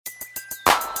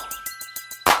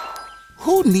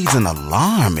Who needs an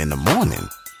alarm in the morning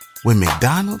when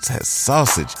McDonald's has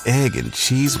sausage, egg, and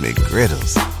cheese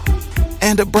McGriddles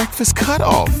and a breakfast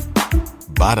cutoff?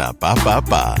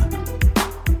 Ba-da-ba-ba-ba.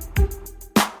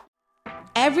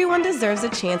 Everyone deserves a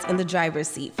chance in the driver's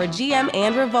seat. For GM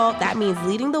and Revolt, that means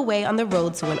leading the way on the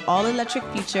road to an all-electric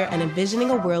future and envisioning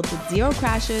a world with zero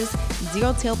crashes,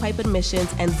 zero tailpipe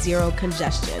emissions, and zero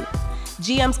congestion.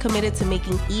 GM's committed to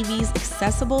making EVs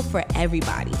accessible for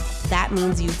everybody. That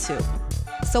means you too.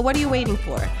 So what are you waiting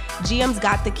for? GM's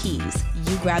got the keys.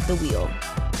 You grab the wheel.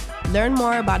 Learn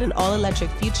more about an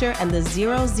all-electric future and the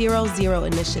 000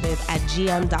 initiative at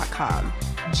gm.com.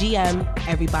 GM,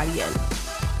 everybody in.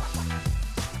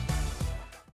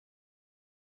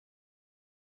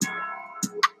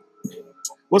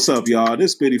 What's up, y'all?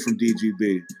 This is Biddy from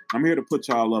DGB. I'm here to put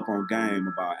y'all up on game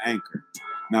about Anchor.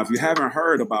 Now, if you haven't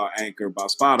heard about Anchor, about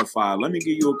Spotify, let me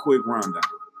give you a quick rundown.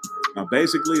 Now,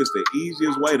 basically, it's the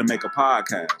easiest way to make a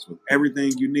podcast with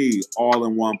everything you need all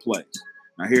in one place.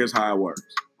 Now, here's how it works.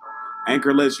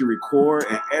 Anchor lets you record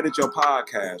and edit your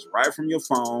podcast right from your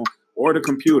phone or the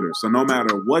computer. So no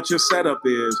matter what your setup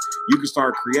is, you can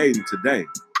start creating today.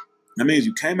 That means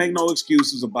you can't make no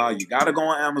excuses about you got to go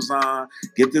on Amazon,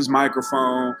 get this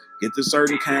microphone, get this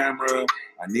certain camera,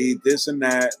 I need this and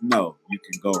that. No, you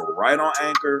can go right on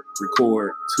Anchor,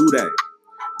 record today.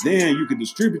 Then you can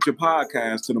distribute your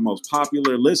podcast to the most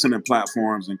popular listening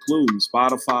platforms, including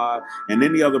Spotify and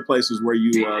any other places where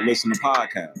you listen to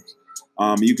podcasts.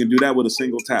 You can do that with a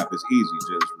single tap. It's easy.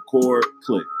 Just record,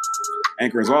 click.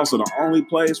 Anchor is also the only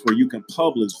place where you can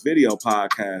publish video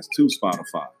podcasts to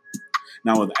Spotify.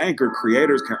 Now, with Anchor,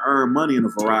 creators can earn money in a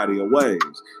variety of ways,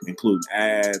 including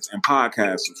ads and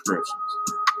podcast subscriptions.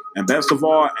 And best of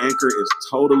all, Anchor is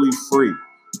totally free.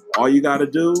 All you got to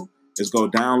do is go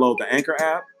download the Anchor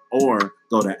app or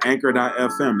go to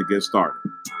anchor.fm to get started.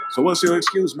 So what's your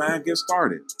excuse, man? Get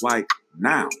started. Like,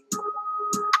 now.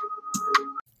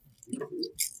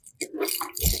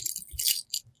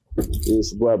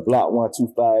 It's your boy Block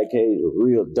 125K, a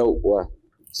real dope boy.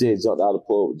 Shit jumped out of the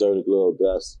pool with dirty glove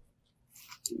best.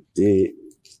 Dead.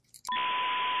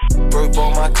 Bird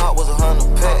on my car was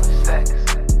 100 pack.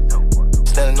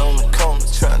 Standing on the corner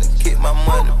trying to get my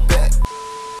money back.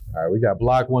 All right, we got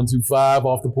Block 125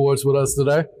 off the porch with us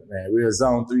today. Man, we're a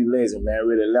Zone 3 legend, man.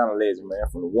 We're the Atlanta legend, man.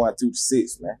 From the 1 through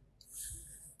 6, man.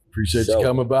 Appreciate you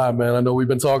coming by, man. I know we've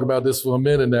been talking about this for a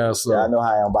minute now. So yeah, I know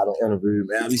how I am about the interview,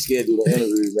 man. I be scared to do the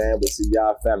interview, man. But see,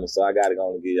 y'all family, so I got to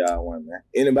go and give y'all one, man.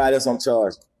 Anybody else I'm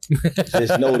charged.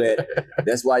 Just know that.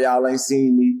 That's why y'all ain't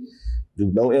seen me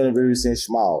do no interviews since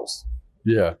Smalls.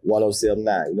 Yeah.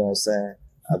 1079. You know what I'm saying?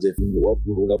 I just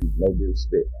up, no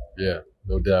disrespect. Yeah,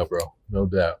 no doubt, bro. No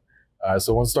doubt. All right,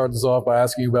 so I want to start this off by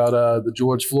asking you about the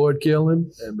George Floyd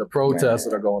killing and the protests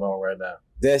that are going on right now.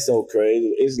 That's so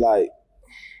crazy. It's like,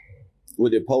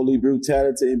 with the police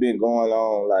brutality been going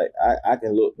on, like, I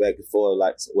can look back and forth.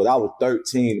 Like, when I was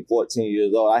 13, 14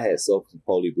 years old, I had suffered from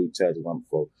police brutality once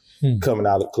before. Coming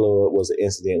out of the club was an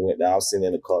incident, went down. I was sitting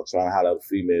in the car trying to holler at a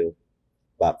female.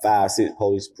 About 5, 6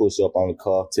 police push up on the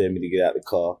car, tell me to get out the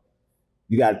car.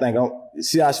 You got to think,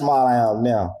 see how small I am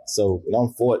now. So when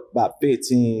I'm about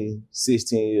 15,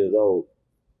 16 years old,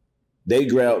 they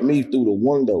grabbed me through the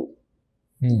window.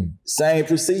 Same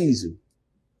procedure.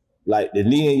 Like the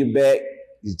knee in your back,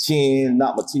 your chin,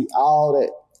 knock my teeth, all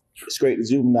that. Straight to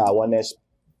juvenile. That's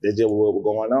just what was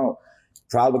going on.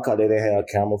 Probably because they didn't have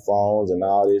camera phones and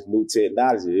all this new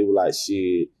technology. It was like,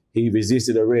 shit, he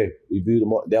resisted arrest. We beat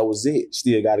him up. That was it.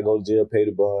 Still got to go to jail, pay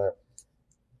the bond.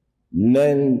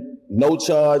 Nothing, no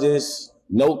charges,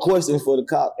 no questions for the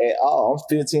cop at all.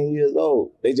 I'm 15 years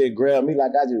old. They just grabbed me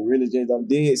like I just really just done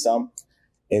did something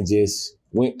and just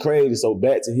went crazy. So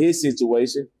back to his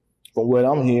situation, from what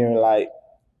I'm hearing, like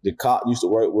the cop used to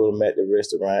work with him at the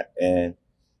restaurant and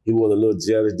he was a little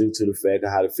jealous due to the fact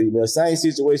of how the female, same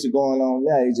situation going on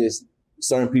now. It's just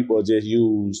certain people just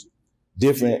use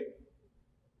different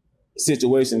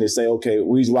situations to say, okay,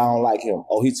 reason why I don't like him.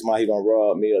 Oh, he's somebody gonna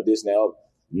rob me or this and that.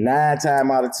 9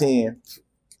 times out of 10,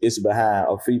 it's behind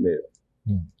a female.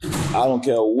 I don't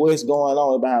care what's going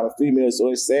on behind a female,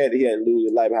 so it's sad that he had to lose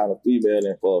his life behind a female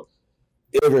and for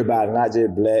everybody, not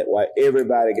just black, white,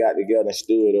 everybody got together and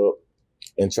stood up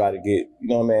and tried to get, you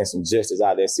know what I mean, some justice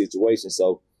out of that situation.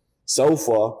 So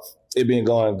far, it been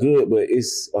going good, but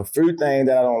it's a few things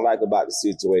that I don't like about the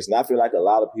situation. I feel like a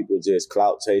lot of people just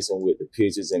clout chasing with the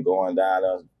pictures and going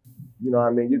down. You know what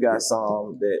I mean? You got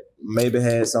some that maybe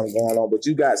had something going on, but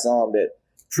you got some that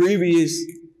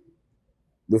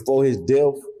before his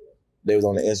death, they was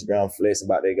on the Instagram flex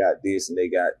about they got this and they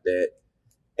got that.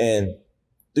 And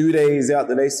 3 days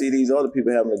after they see these other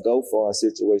people having to go for a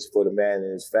situation for the man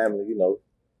and his family, you know,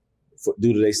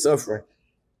 due to their suffering,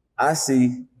 I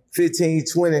see 15,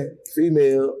 20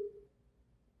 female,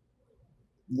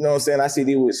 you know what I'm saying? I see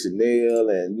these with Chanel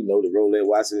and, you know, the Rolex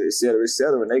watches, et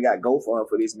cetera, and they got go for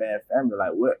this man's family.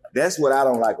 Like, what? That's what I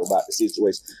don't like about the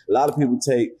situation. A lot of people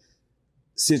take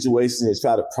situations and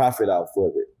try to profit off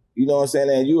of it. You know what I'm saying?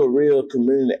 And you're a real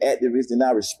community activist, and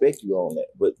I respect you on that.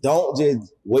 But don't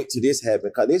just wait till this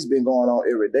happens, because it's been going on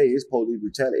every day. It's police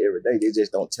brutality every day. They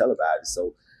just don't tell about it.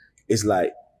 So it's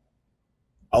like,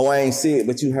 oh, I ain't see it,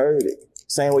 but you heard it.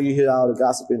 Same way you hear all the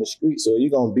gossip in the street. So you're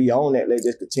going to be on that. Let's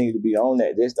just continue to be on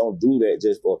that. Just don't do that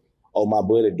just for, oh, my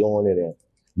buddy doing it and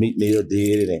Meat Mill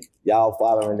did it and y'all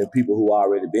following the people who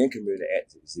already been community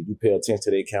activists. If you pay attention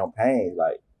to their campaigns,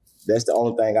 like, that's the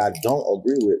only thing I don't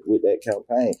agree with that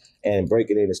campaign. And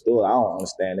breaking in the store, I don't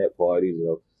understand that part either,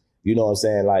 though. You know what I'm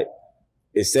saying? Like,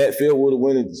 if Satfield would have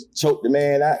went and choked the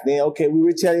man out, then okay, we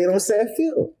retaliate on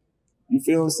Satfield. You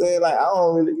feel what I'm saying? Like, I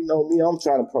don't really, you know, me, I'm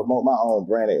trying to promote my own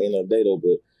brand at the end of the day, though,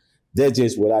 but that's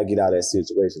just what I get out of that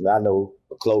situation. I know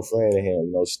a close friend of him,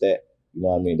 you know, Stat, you know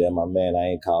what I mean? That's my man. I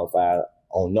ain't called fire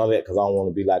on none of that because I don't want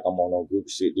to be like I'm on no group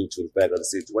of shit due to the fact of the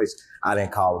situation. I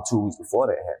didn't call him 2 weeks before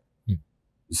that happened.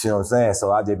 You see what I'm saying?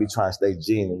 So I just be trying to stay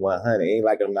genuine 100. Ain't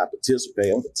like I'm not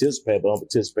participating. I'm participating, but I'm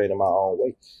participating in my own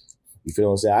way. You feel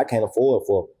what I'm saying? I can't afford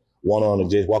for one on to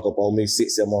just walk up on me, sit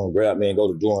someone, grab me, and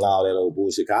go to doing all that old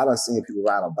bullshit. Cause I done seen people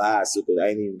ride on bicycles that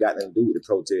ain't even got nothing to do with the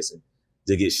protesting.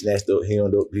 They get snatched up,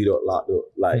 hemmed up, beat up, locked up.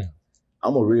 Like,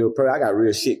 I'm a real person. I got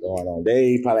real shit going on.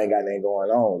 They probably ain't got nothing going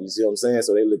on. You see what I'm saying?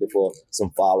 So they looking for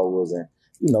some followers and,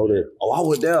 you know, that, oh, I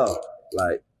was there.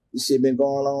 Like, this shit been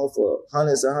going on for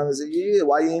hundreds and hundreds of years.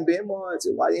 Why you ain't been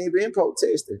marching? Why you ain't been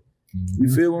protesting?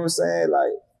 You feel what I'm saying?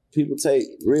 Like, people take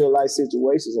real life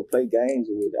situations and play games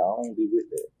with it. I don't be with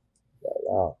that. Like,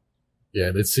 wow. Yeah,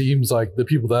 and it seems like the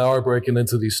people that are breaking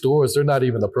into these stores, they're not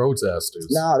even the protesters.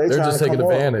 No, they're just taking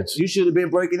advantage. You should have been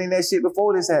breaking in that shit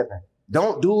before this happened.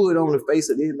 Don't do it on the face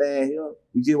of this man here.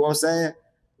 You get what I'm saying?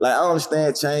 Like, I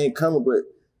understand change coming, but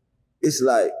it's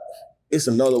like, it's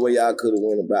another way y'all could have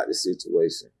went about the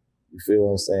situation. You feel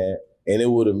what I'm saying? And it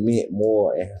would have meant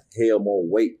more and held more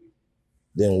weight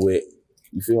than what,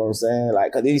 you feel what I'm saying?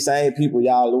 Like, cause these same people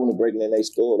y'all looting breaking in their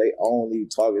store, they own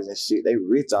these Targets and shit. They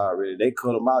rich already. They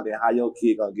cut them out. Then how your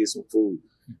kid gonna get some food?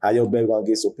 How your baby gonna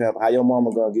get some pepper? How your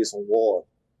mama gonna get some water?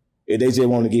 If they just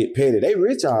want to get petty, they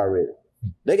rich already.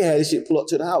 They can have this shit pull up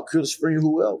to the house, Crystal Spring,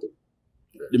 whoever.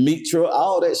 The meat truck,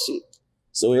 all that shit.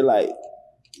 So it like,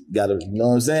 gotta, you know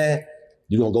what I'm saying?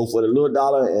 You gonna go for the little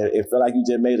dollar and feel like you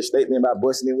just made a statement about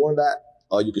busting in one dot,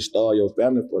 or you can starve your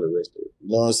family for the rest of it. You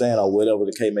know what I'm saying? Or whatever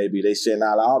the case may be. They shutting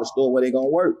out all the store where they gonna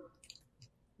work.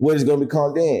 What is gonna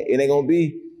become then? It ain't gonna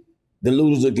be the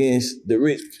looters against the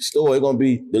rich store. It's gonna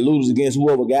be the looters against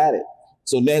whoever got it.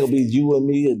 So that gonna be you and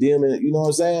me or them, and you know what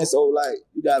I'm saying? So like,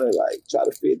 you gotta like try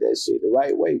to fit that shit the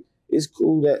right way. It's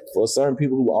cool that for certain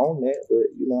people who own that,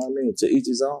 but you know what I mean? To each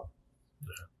his own.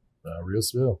 Yeah, real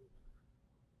spill.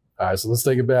 All right, so let's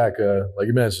take it back. Like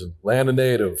you mentioned, Atlanta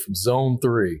native from Zone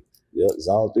 3. Yep,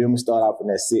 Zone 3. I'm gonna start off in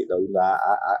that sit though. You know,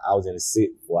 I was in the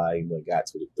sit before I even got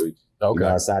to the 3. Okay. You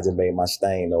know, I just made my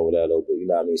stain over there though, but you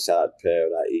know what I mean? Shout out to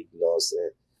Paradise, you know what I'm saying?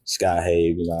 Sky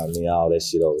Haven, you know what I mean? All that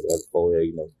shit over there before there,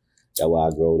 you know. That's why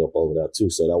I grew up over there too.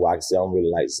 So that's why I can say I'm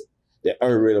really like the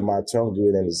earth rate of my tongue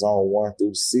good in the zone 1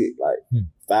 through 6, like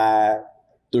 5,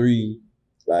 3,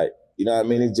 like, you know what I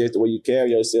mean? It's just the way you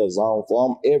carry yourself, zone 4.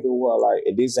 I'm everywhere, like,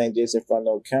 and this ain't just in front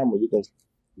of the camera. You can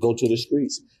go to the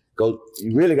streets.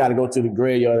 You really got to go to the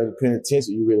graveyard and the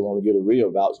penitentiary. You really want to get a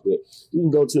real vouch, but you can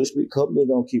go to the street. Couple of them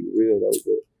don't keep it real though,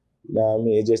 but you know what I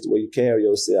mean? It's just the way you carry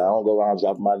yourself. I don't go around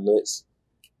dropping my nuts.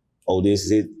 Oh, this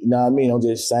is it. You know what I mean? I'm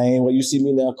just saying, when you see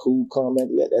me now, cool, calm,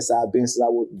 that's how I've been since I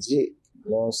was legit. You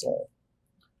know what I'm saying?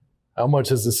 How much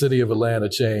has the city of Atlanta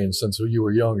changed since you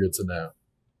were younger to now?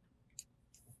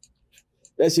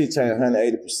 That shit changed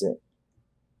 180%.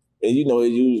 And you know, it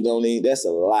usually don't need, that's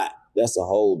a lot. That's a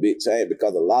whole big change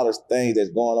because a lot of things that's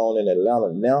going on in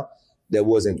Atlanta now that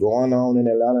wasn't going on in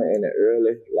Atlanta in the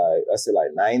early, like I said,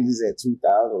 like 90s and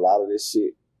 2000, a lot of this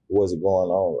shit wasn't going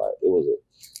on. Like it was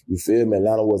you feel me?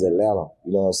 Atlanta was Atlanta.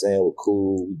 You know what I'm saying? It was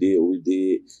cool. We did what we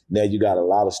did. Now you got a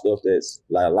lot of stuff that's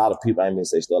like a lot of people, I ain't even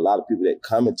say stuff, a lot of people that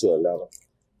come into Atlanta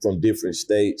from different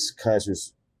states,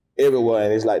 countries, everywhere.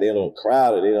 And it's like they don't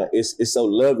crowd it. It's so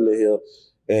lovely here.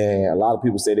 And a lot of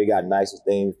people say they got nicer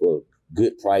things for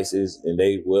good prices, and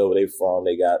they, wherever they from,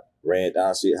 they got ran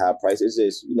down shit, high prices.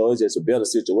 It's just, you know, it's just a better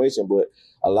situation, but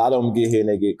a lot of them get here and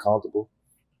they get comfortable.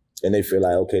 And they feel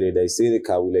like, okay, they see the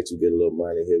car, we let you get a little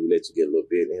money here, we let you get a little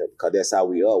bit in here, because that's how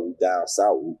we are. We down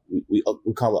south. We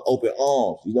come with open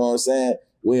arms. You know what I'm saying?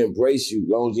 We embrace you,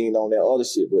 long as you ain't on that other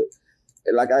shit. But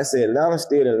like I said, Atlanta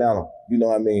still Atlanta. You know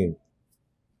what I mean?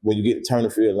 When you get to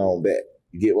Turnerfield on back,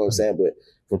 you get what I'm saying? But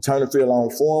from Turnerfield on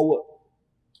forward,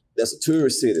 that's a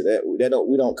tourist city. We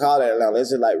don't call that Atlanta. That's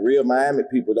just like real Miami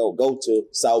people don't go to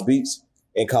South Beach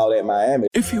and call that Miami.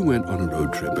 If you went on a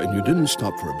road trip and you didn't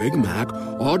stop for a Big Mac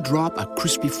or drop a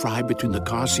crispy fry between the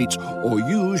car seats or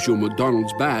use your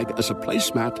McDonald's bag as a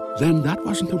placemat, then that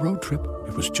wasn't a road trip.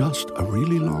 It was just a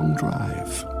really long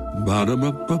drive.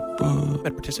 Ba-da-ba-ba-ba.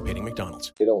 At participating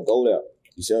McDonald's. They don't go there.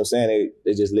 You see what I'm saying?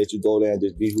 They just let you go there and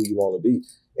just be who you want to be.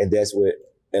 And that's what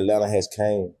Atlanta has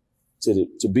came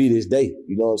to be this day.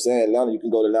 You know what I'm saying? Atlanta, you can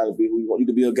go to Atlanta and be who you want. You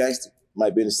can be a gangster. You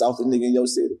might be the softest nigga in your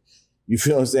city. You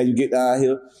feel what I'm saying? You get down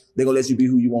here, they're going to let you be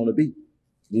who you want to be.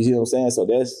 You see what I'm saying? So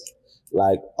that's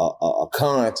like a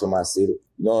con to my city.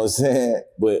 You know what I'm saying?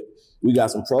 But we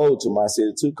got some pros to my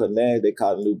city too, because now they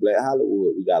call it New Black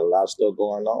Hollywood. We got a lot of stuff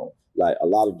going on. Like a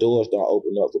lot of doors don't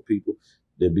open up for people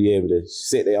to be able to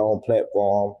set their own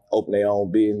platform, open their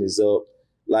own business up.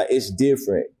 Like, it's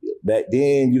different. Back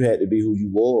then, you had to be who you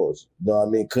was. You know what I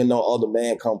mean? Couldn't no other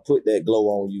man come put that glow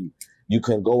on you. You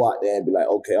couldn't go out there and be like,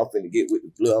 okay, I'm finna get with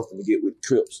the blood, I'm finna get with the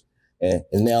Crips, and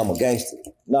now I'm a gangster.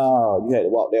 No, you had to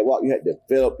walk that walk. You had to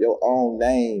develop your own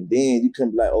name. Then you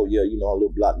couldn't be like, oh yeah, you know, a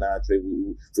little block 9 trade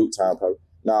fruit time purple.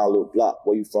 Nah, a little block.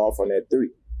 Where you from that 3.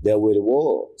 That what it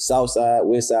was. South side,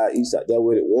 west side, east side, that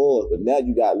what it was. But now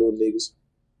you got little niggas,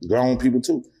 grown people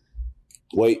too.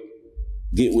 Wait,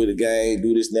 get with the gang,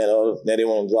 do this and that other. Now they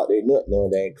want to drop their nut. No,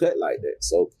 they ain't cut like that.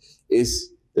 So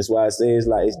that's why I say it's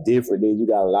like, it's different. Then you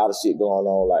got a lot of shit going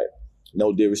on, like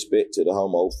no disrespect to the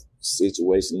homo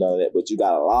situation, none of that. But you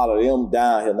got a lot of them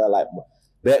down here now. Like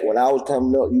back when I was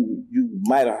coming up, you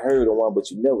might have heard of one, but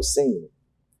you never seen it.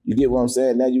 You get what I'm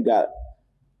saying? Now you got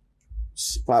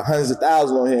probably hundreds of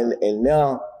thousands on here, and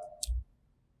now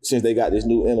since they got this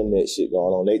new internet shit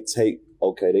going on, they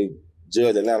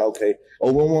judge Atlanta. Okay,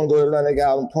 oh, we don't want to go to Atlanta. They got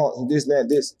all them punks and this and that.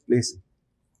 This, listen.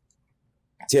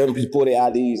 Tell them people pull their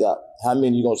IDs out. How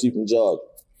many you gonna see from Georgia?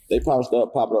 They probably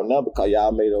start popping up now because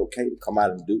y'all made it okay to come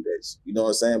out and do that. You know what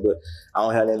I'm saying? But I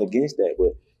don't have anything against that.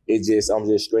 But I'm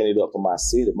just straightening it up for my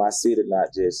city. My city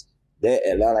not just that.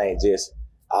 Atlanta ain't just,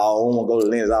 I don't want to go to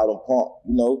Lennox, all them punk.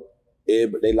 You know,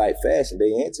 but they like fashion.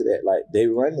 They into that. Like, they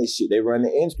run this shit. They run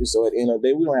the industry. So at the end of the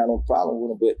day, we don't have no problem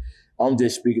with them. But I'm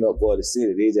just speaking up for the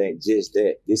city. This ain't just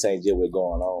that. This ain't just what's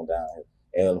going on down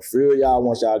here. And for y'all,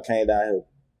 once y'all came down here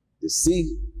to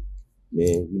see,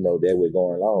 then you know that what's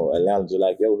going on. Atlanta just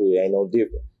like your hood, ain't no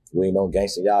different. We ain't no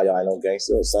gangster, y'all ain't no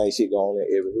gangster. Same shit going on in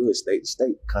every hood, state to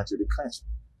state, country to country.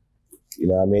 You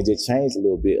know what I mean? It just changed a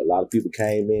little bit. A lot of people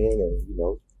came in and, you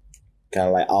know, kind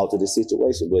of like altered the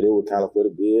situation, but it was kind of for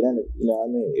the good, and you know what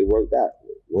I mean? It worked out.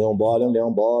 We don't bar them, they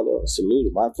don't bar us.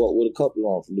 Salute them. I fought with a couple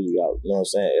of them from New York, you know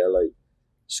what I'm saying? LA,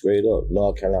 straight up,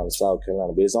 North Carolina, South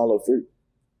Carolina, but it's on the fruit.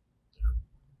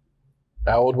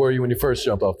 How old were you when you first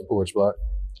jumped off the porch block?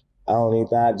 I don't even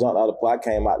think I jumped out of the porch. I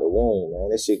came out the womb, man.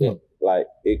 That shit, like,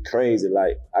 it crazy.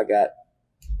 Like,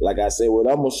 like I said,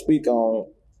 what I'm going to speak on,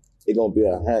 it going to be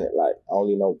 100. Like, I don't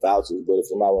need no vouchers, but if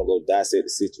somebody want to go dissect the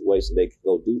situation, they can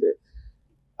go do that.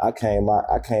 I came out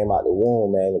the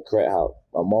womb, man, in the crack house.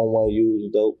 My mom wasn't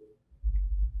using dope.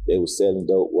 They was selling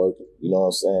dope, working. You know what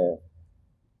I'm saying?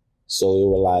 So it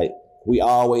was like, we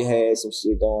always had some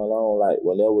shit going on. Like,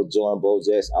 whenever John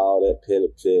Bojack, all that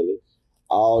pilly,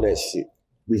 all that shit.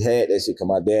 We had that shit because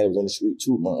my dad was in the street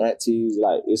too. My aunties,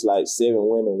 like, it's like 7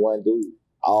 women, 1 dude.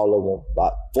 All of them,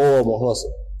 about 4 of them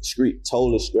hustle. Street,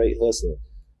 totally straight hustling.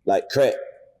 Like crack,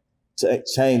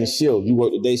 chain and shield. You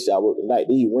work the day shift, I work the night.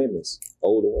 These women's,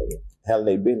 older women, having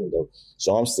they business though.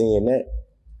 So I'm seeing that.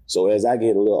 So as I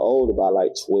get a little older, about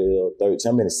like 12, 13,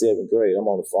 I'm in the 7th grade. I'm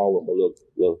on the phone with my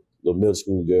little middle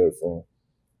school girlfriend.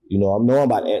 You know, I'm knowing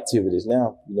about the activities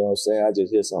now. You know what I'm saying? I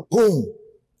just hear something, boom.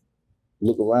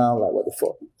 Look around like, what the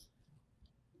fuck?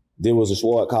 There was a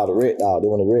squad called the Red Dog. They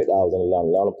when the Red Dog was in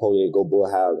Atlanta police, they go boy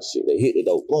house and shit. They hit the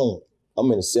dope, boom. I'm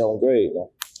in the 7th grade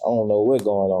now. I don't know what's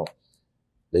going on.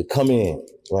 They come in,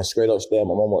 run straight upstairs.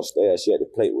 My mama upstairs, she had the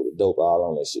plate with the dope all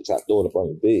on that shit. Try to throw it up on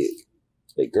the bed.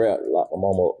 They grabbed it, locked my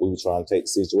mama up. We were trying to take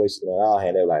the situation in our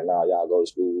hand. They were like, nah, y'all go to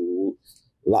school.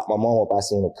 Locked my mama up. I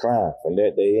seen her crying. From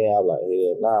that day in, I was like,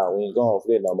 hell nah, we ain't going for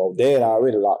that no more. Dad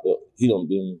already locked up. He done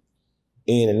been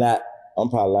in and out. I'm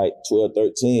probably like 12,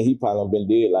 13. He probably done been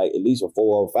dead like at least for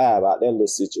 4 or 5 out that little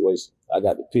situation. I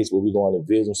got the pitch where we going to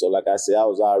visit him. So like I said, I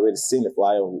was already seen it before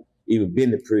I even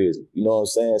been to prison. You know what I'm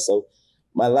saying? So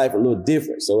my life a little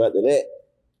different. So after that,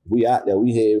 We out there,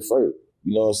 we head first.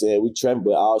 You know what I'm saying? We trapping,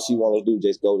 but all she want to do is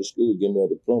just go to school, give me a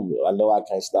diploma. I know I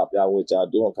can't stop y'all what y'all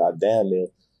doing, because damn near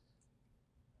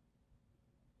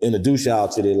introduce y'all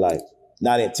to their life.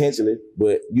 Not intentionally,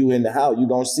 but you in the house, you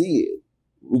gonna see it.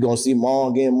 We gonna see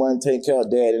mom getting money, taking care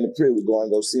of dad in the crib. We going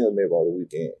to go see him every other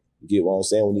weekend. You get what I'm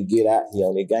saying? When he get out, he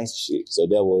on that gangster shit. So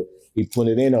that was, he put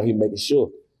it in on, he making sure,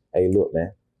 hey, look,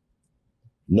 man,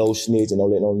 no snitching,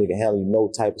 don't let no nigga handle you no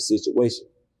type of situation.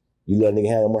 You let a nigga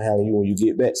handle, I'm gonna handle you when you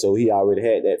get back. So he already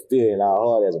had that fear in our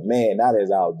heart as a man, not as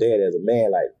our dad, as a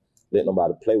man, like, let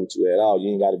nobody play with you at all.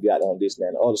 You ain't gotta be out there on this, that,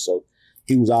 and the other. So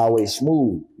he was always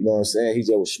smooth, you know what I'm saying? He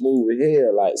just was smooth as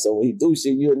hell. Like, so when he do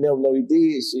shit, you'll never know he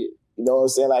did shit. You know what I'm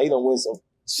saying? Like, he done went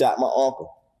shot my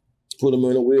uncle, put him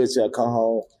in a wheelchair, come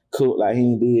home, cook like he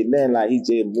ain't did nothing. Like, he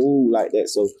just moved like that.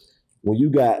 So when you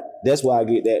got, that's why I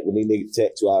get that when these niggas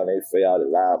tattoo out and they fade out the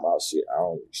line mouth shit. I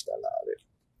don't understand all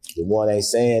that. The one ain't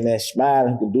saying that,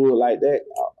 smiling, can do it like that,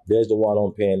 there's the one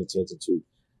I'm paying attention to.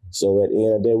 So at the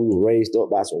end of the day, we were raised up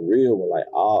by some real one,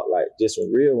 like just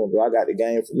some real one, bro. I got the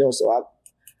game from them. So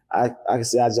I can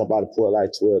say I jump out of Porch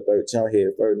like 12, 13, I'm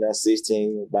here first, now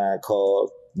 16, buying cars,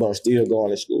 but I'm still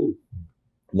going to school.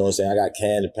 You know what I'm saying? I got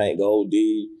candy paint, Gold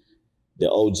D,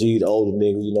 the OG, the older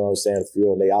niggas, you know what I'm saying?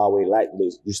 They always liked me.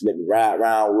 They used to let me ride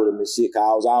around with them and shit, cause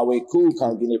I was always cool,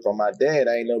 come getting it from my dad.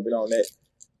 I ain't never been on that.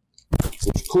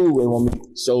 So it's cool. They want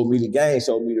me, showed me the game,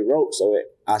 showed me the rope. So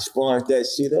I sponged that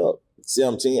shit up.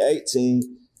 17,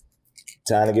 18,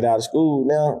 time to get out of school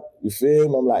now. You feel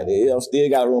me? I'm like, yeah, I still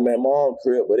got a room at mom's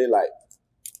crib, but they like,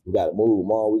 we gotta move,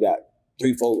 mom. We got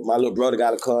 3, 4. My little brother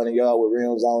got a car in the yard with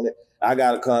rims on it. I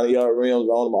got a car in the yard with rims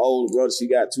on it. My older brother, she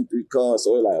got 2, 3 cars.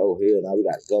 So we're like, oh, hell, now we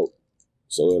gotta go.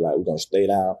 So we're like, we're gonna stay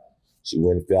down. She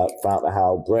went and found the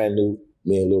house brand new.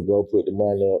 Me and little bro put the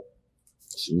money up.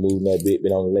 She moved that bit,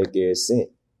 been on the lake ever since.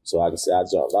 So I can say I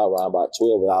jumped out around about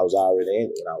 12, but I was already in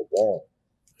it when I was born.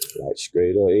 Like,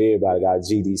 straight up, everybody got a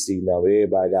GDC number.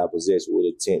 Everybody got possession with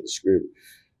intent to scribble.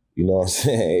 You know what I'm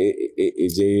saying? It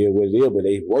just is what it is, but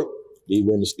they work. These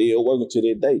women still working to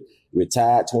their day.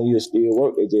 Retired, 20 years, still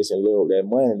work. They just in love with that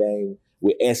money. They ain't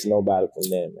with asking nobody from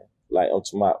them, man. Like,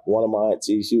 one of my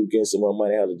aunties, she was getting some more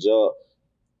money, had a job.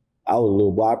 I was a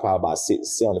little boy, probably about 6 or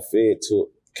 7, the Fed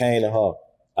came to her.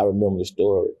 I remember the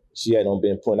story. She had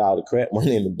been putting all the crap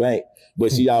money in the bank,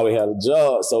 but she always had a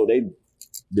job, so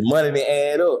the money didn't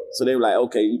add up. So they were like,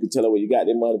 okay, you can tell her where you got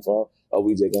that money from, or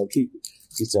we just gonna keep it.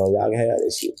 She told y'all can have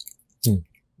that shit.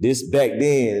 This back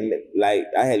then, like,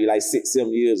 I had 6,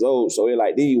 7 years old, so it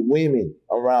like these women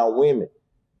around women,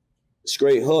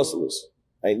 straight hustlers.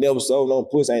 Ain't never sold no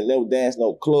pussy, ain't never danced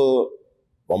no club.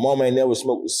 My mama ain't never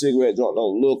smoked a cigarette, drunk no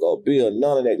look or beer,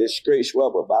 none of that. Just straight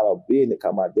shrub about her business,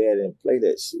 cause my dad didn't play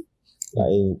that shit. Like,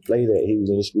 he didn't play that. He was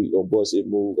in the street, gonna bust his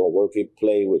move, gonna work it,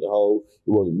 play with the whole.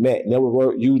 He wasn't mad,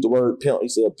 never used the word pimp. He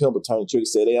said a pimp will turn trick,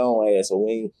 said they own ass, so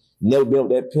we ain't never built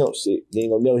that pimp shit. You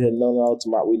ain't gonna never hear none of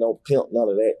that. We don't pimp none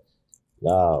of that.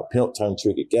 Nah, pimp turn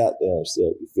trick it goddamn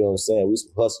self. You feel what I'm saying? We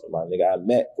some hustlers, my nigga. I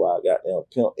met before I goddamn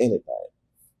pimp anything.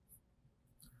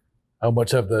 How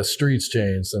much have the streets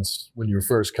changed since when you were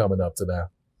first coming up to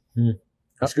now?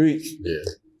 The streets?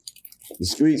 Yeah. The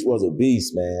streets was a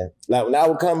beast, man. Like, when I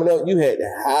was coming up, you had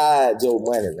to hide your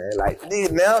money, man. Like,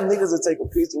 now niggas will take a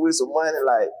picture with some money.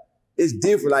 Like, it's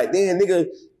different. Like, then nigga,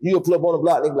 you'll pull up on the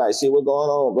block, nigga like, shit, what going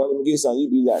on, bro? Let me get something. You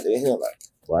be out there here like,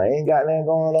 well, I ain't got nothing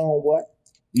going on, boy.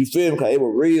 You feel me? Cause it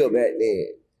was real back then.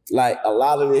 Like, a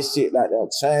lot of this shit, like, them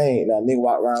chain. Now, nigga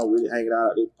walk around with it, hanging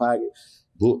out of their pocket,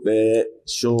 book bag,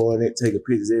 showing it, taking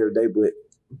pictures every day,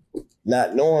 but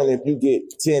not knowing if you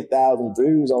get 10,000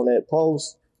 views on that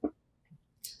post,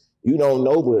 you don't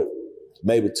know, but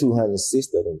maybe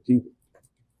 260 of them people.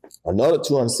 Another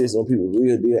 260 of them people,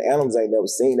 real deal. Animals ain't never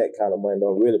seen that kind of money.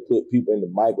 Don't really put people in the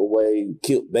microwave,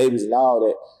 kill babies and all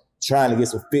that, trying to get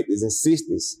some 50s and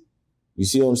 60s. You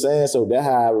see what I'm saying? So that's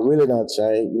how I really done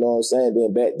changed. You know what I'm saying?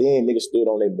 Then back then, niggas stood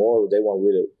on their morals. They weren't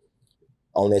really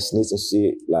on that snitching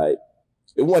shit. Like,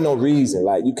 it wasn't no reason.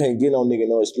 Like, you can't get no nigga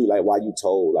on the street like, why you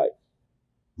told? Like,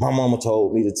 my mama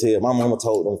told me to tell. My mama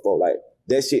told them folks. Like,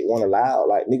 that shit wasn't allowed.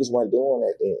 Like, niggas wasn't doing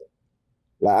that then.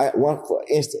 Like, for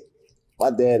instance, my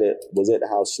dad was at the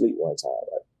house sleep one time,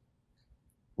 right?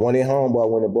 One of their homeboy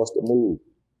went and bust a move.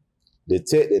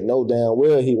 Detective know damn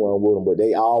well he wasn't with them, but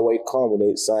they always come when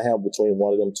they somehow between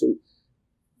one of them two.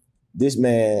 This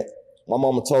man, my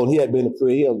mama told him, he had been in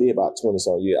prison, he done did about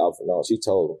 20-something years off and on. She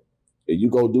told him, if you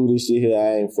go do this shit here,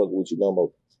 I ain't fucking with you no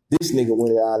more. This nigga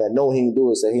went out there, know he ain't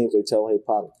do it, so he ain't finna tell his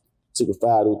partner. Took a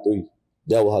 503.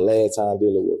 That was her last time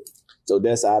dealing with it. So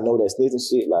that's how I know that snitching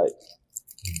shit, like,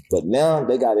 but now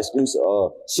they got excuse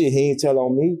of, shit, he ain't tell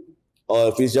on me. Or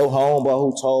if it's your homeboy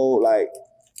who told, like,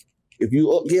 if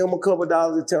you give him a couple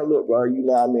dollars and tell him, look, bro, you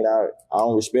know what I mean? I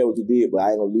don't respect what you did, but I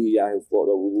ain't gonna leave you out here fucked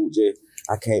up with Wu J.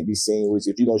 I can't be seen with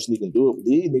you. If you gonna sneak and do it, but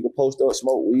these niggas post up,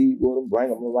 smoke weed with them, bring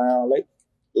them around.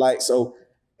 Like, so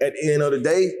at the end of the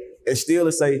day, it's still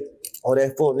to say, oh,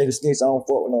 that fuck nigga snitch, I don't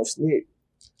fuck with no snitch.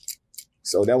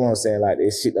 So that's what I'm saying, like,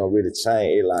 this shit don't really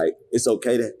change. It like, it's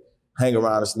okay to hang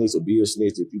around a snitch or be a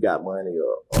snitch if you got money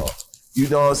or you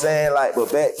know what I'm saying? Like,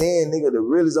 but back then, nigga, the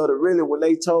realies of the really, when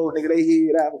they told nigga they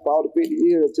hid out for 40, 50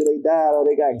 years until they died or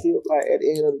they got killed, like, at the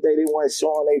end of the day, they weren't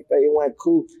showing their face, it wasn't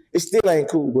cool. It still ain't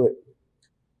cool, but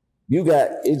you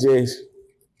got,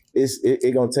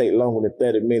 it gonna take longer than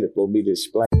 30 minutes for me to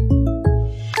explain.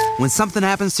 When something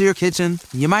happens to your kitchen,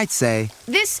 you might say,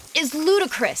 "This is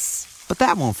ludicrous." But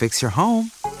that won't fix your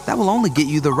home. That will only get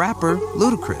you the rapper,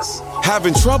 Ludacris.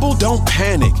 Having trouble? Don't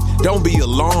panic. Don't be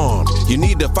alarmed. You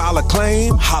need to file a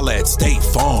claim? Holla at State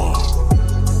Farm.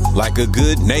 Like a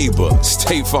good neighbor,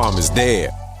 State Farm is there.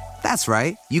 That's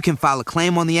right. You can file a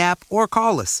claim on the app or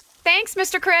call us. Thanks,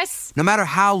 Mr. Chris. No matter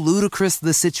how ludicrous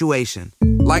the situation,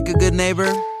 like a good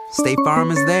neighbor, State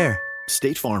Farm is there.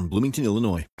 State Farm, Bloomington,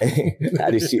 Illinois.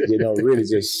 How this shit don't really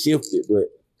just shifted, but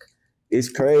it's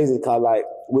crazy because, like,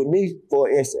 with me, for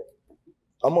instance,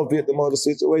 I'm a victim of the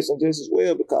situation just as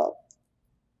well because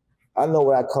I know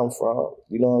where I come from,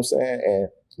 you know what I'm saying? And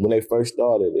when they first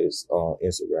started this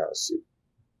Instagram shit,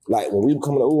 like when we were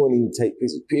coming to, we wouldn't even take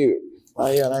pictures, period.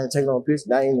 Oh yeah, I ain't taking no pictures,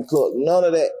 I ain't in the club, none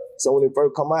of that. So when it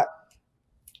first come out,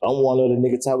 I'm one of the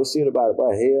nigga type of shit about it,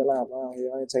 but hell nah,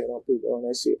 man, I ain't taking no pictures on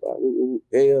that shit, but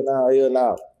hell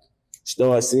nah.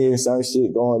 Start seeing some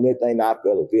shit going, that thing, I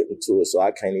fell a victim to it, so I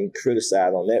can't even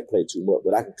criticize on that play too much,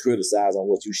 but I can criticize on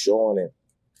what you showing and,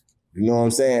 you know what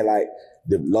I'm saying? Like,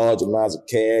 the large amounts of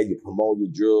cash, you promote your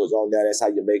drugs on that, that's how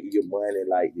you're making your money,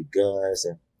 like your guns,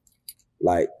 and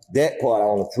like, that part I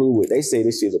want to prove it. They say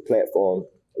this shit's a platform,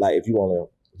 like, if you want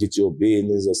to get your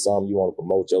business or something, you want to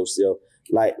promote yourself,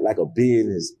 like a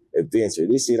business adventure.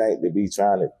 This shit ain't to be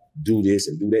trying to do this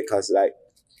and do that, because, like,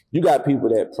 you got people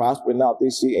that prospering out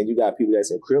this shit, and you got people that's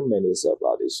incriminating themselves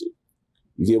out this shit.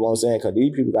 You get what I'm saying? Because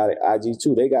these people got it IG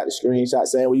too. They got the screenshot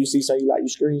saying, when you see something you like, you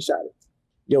screenshot it.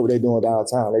 Get what they doing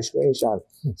downtown. They screenshot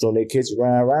it. So when they catch you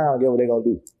around, get what they gonna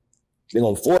do? They're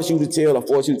gonna force you to tell or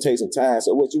force you to take some time.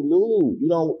 So what you lose, you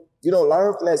don't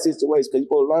learn from that situation, because you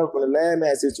supposed to learn from the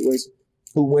landman situation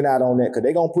who went out on that, because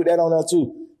they gonna put that on there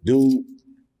too. Dude,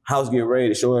 house get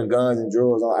raided, showing guns and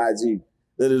drugs on IG.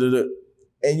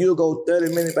 And you'll go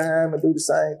 30 minutes behind them and do the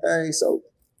same thing. So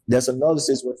that's another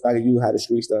situation like you how the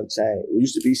streets done change. We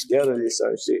used to be scared of this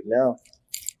certain shit. Now,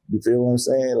 you feel what I'm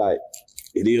saying? Like,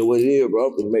 it is what it is, bro.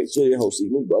 I'm gonna make sure they don't see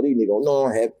me, bro. These niggas don't know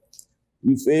I'm happy.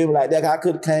 You feel me? Like that, I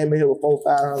could have came in here with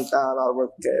 $400,000-$500,000 worth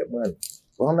of cash money.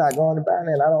 But I'm not going to buy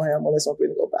that. I don't have money, so I'm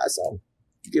finna go buy something.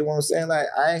 You get what I'm saying? Like,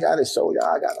 I ain't gotta show y'all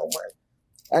I got no money.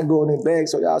 I can go in the bag,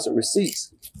 show y'all some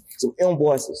receipts, some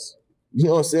invoices, you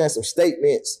know what I'm saying? Some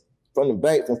statements from the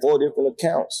bank from 4 different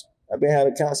accounts. I've been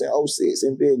having accounts in 06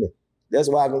 in business. That's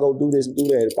why I can go do this and do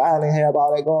that. If I didn't have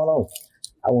all that going on,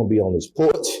 I won't be on this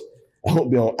porch. I won't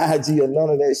be on IG or none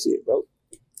of that shit, bro.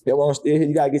 That's why I'm still here.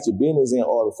 You gotta get your business in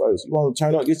order first. You want to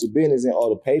turn up, get your business in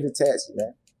order. Pay the taxes,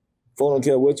 man. Folk don't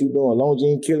care what you doing. As long as you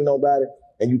ain't killing nobody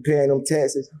and you paying them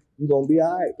taxes, you gonna be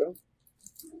all right, bro.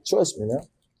 Trust me, man.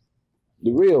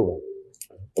 The real one.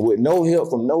 And with no help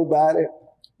from nobody,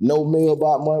 no mail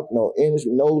about money, no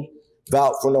industry, no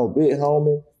vouch for no big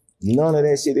homie, none of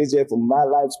that shit. It's just from my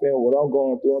lifespan, what I'm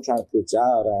going through, I'm trying to put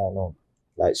y'all down on,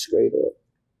 like, straight up.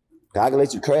 I can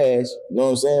let you crash, you know what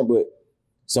I'm saying? But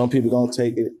some people gonna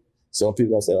take it. Some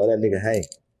people gonna say, oh, that nigga hang.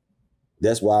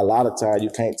 That's why a lot of times you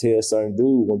can't tell certain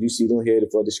dudes when you see them headed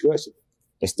for destruction.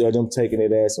 Instead of them taking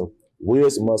it as some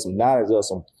wisdom or some knowledge or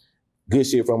some good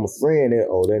shit from a friend that,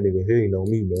 oh, that nigga, he ain't on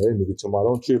me, man. That nigga talking about,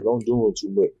 don't trip, don't do it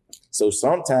too much. So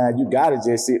sometimes you gotta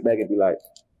just sit back and be like,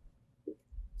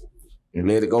 and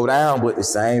let it go down. But the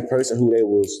same person who they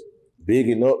was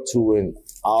bigging up to and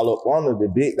all up under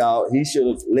the big dog, he should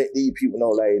have let these people know,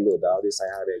 like, hey, look, dog, this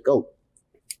ain't how that go.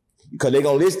 Because they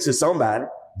gonna listen to somebody.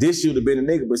 This should have been a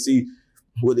nigga. But see,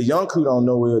 what the young crew don't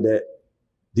know is that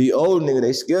the old nigga,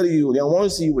 they scared of you. They don't want to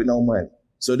see you with no money.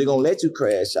 So they gonna let you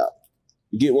crash out.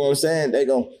 You get what I'm saying? They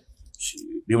gonna,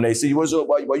 when they see you, what's up,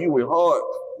 boy, you went hard.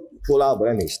 Pull out, but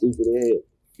that nigga stupid as hell.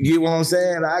 You get what I'm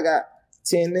saying? I got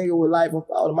 10 niggas with life and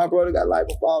falling. My brother got life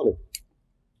and falling.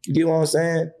 You get what I'm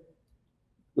saying?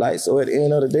 Like, so at the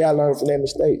end of the day, I learned from that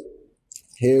mistake.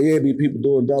 Hell yeah, be people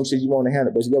doing dumb shit you want to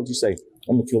handle, but you know what you say?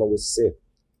 I'm gonna kill them with yourself.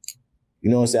 You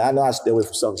know what I'm saying? I know I stay away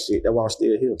from some shit. That's why I'm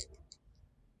still here.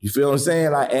 You feel what I'm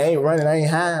saying? Like, I ain't running, I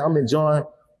ain't high. I'm enjoying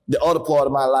the other part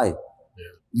of my life.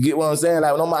 You get what I'm saying?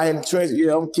 Like when I'm out here in the trenches,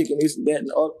 yeah, I'm kicking this and that and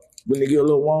the other. When they get a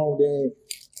little warm, then,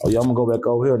 oh yeah, I'm gonna go back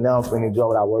over here. Now I'm finna enjoy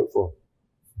what I work for.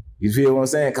 You feel what I'm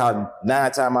saying? Cause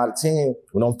 9 times out of 10,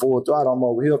 when I'm full throttle, I'm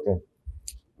over here from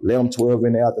 11, 12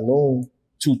 in the afternoon,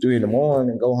 2, 3 in the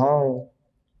morning, go home,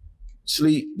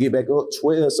 sleep, get back up,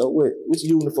 12. So what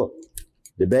you using it for?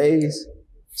 The bays,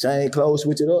 change clothes,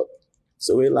 switch it up.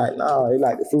 So it like, nah, it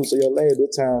like the fruits of your labor.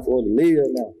 It's time for it to live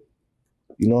now.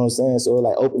 You know what I'm saying? So it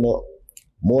like open up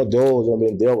more doors on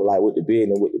being dealt with, like with the bid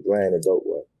and with the brand and dope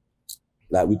work.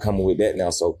 Like we coming with that now.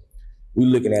 So we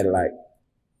looking at it like,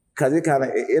 cause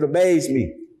it amazed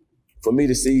me for me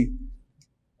to see,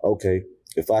 okay,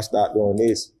 if I start doing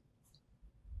this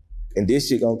and this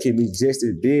shit gonna keep me just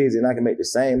as big and I can make the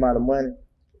same amount of money,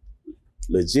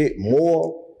 legit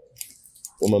more.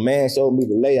 When my man showed me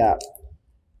the layout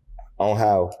on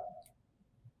how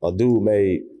a dude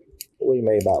made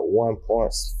about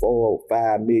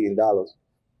 $1.45 million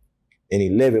in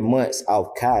 11 months off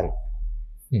cotton.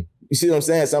 You see what I'm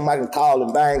saying? Somebody can call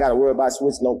and buy. I ain't gotta worry about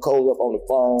switching no codes up on the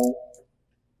phone.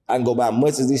 I can go buy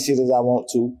much of this shit as I want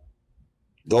to.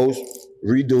 Go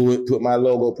redo it, put my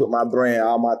logo, put my brand,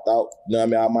 all my thought, you know what I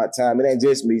mean, all my time. It ain't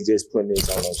just me just putting this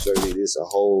on no shirt. It's a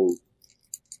whole,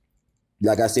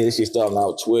 like I said, this shit started when I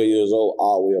was 12 years old,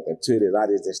 all the way up until this. I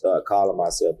just didn't start calling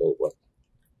myself over.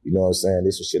 You know what I'm saying?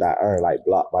 This was shit I earned, like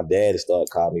Block. My daddy started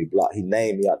calling me Block. He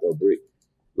named me out the brick.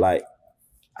 Like,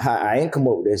 I ain't come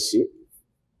up with that shit.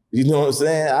 You know what I'm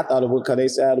saying? I thought it was because they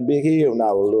said I had a big head when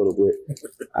I was little, but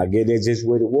I get that just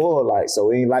what it was. Like,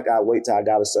 so it ain't like I wait till I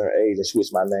got a certain age and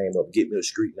switch my name up, get me a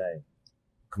street name,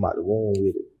 come out the womb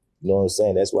with it. You know what I'm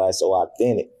saying? That's why it's so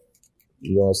authentic.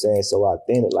 You know what I'm saying? So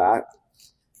authentic. Like,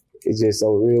 it's just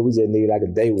so real. We just need like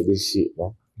a day with this shit,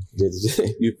 man.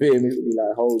 You feel me? We need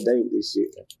like a whole day with this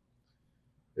shit, man.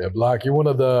 Yeah, Block, you're one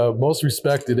of the most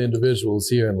respected individuals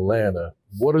here in Atlanta.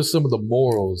 What are some of the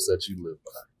morals that you live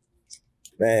by?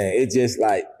 Man, it's just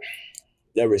like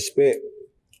the respect.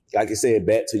 Like I said,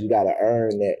 back to you gotta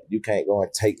earn that. You can't go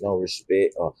and take no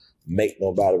respect or make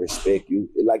nobody respect you.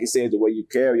 Like I said, the way you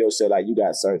carry yourself, like you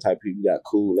got certain type of people. You got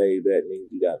cool, laid back niggas.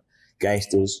 You got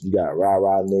gangsters. You got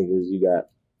rah-rah niggas. You got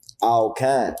all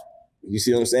kind. You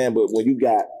see what I'm saying? But when you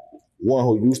got one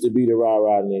who used to be the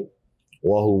rah-rah nigga,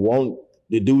 one who wanted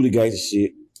to do the gangster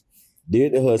shit,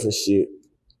 did the hustling shit,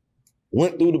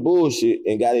 went through the bullshit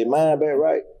and got his mind back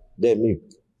right, that me.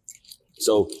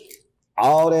 So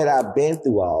all that I've been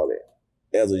through, all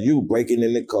that, as a youth, breaking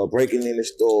in the car, breaking in the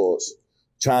stores,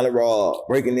 trying to rob,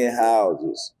 breaking in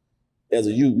houses, as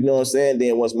a youth, you know what I'm saying?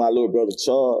 Then once my little brother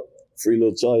Charles, free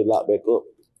little Charlie, locked back up,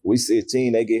 we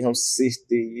 16, they gave him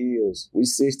 60 years. We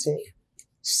 16,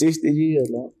 60 years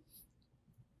now.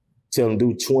 Tell him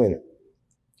do 20.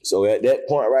 So at that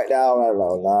point right now, I'm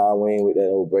like, nah, we ain't with that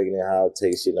old breaking in house,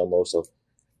 take shit no more. So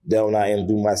that when I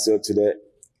introduce myself to that,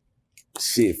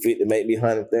 shit fit to make me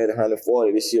 130,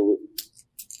 140, this shit.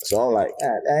 So I'm like,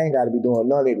 God, I ain't got to be doing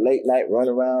none of it late night,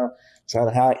 running around, trying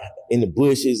to hide in the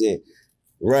bushes and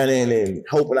running and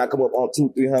hoping I come up on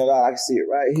 $200, $300. I can sit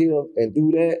right here and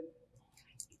do that.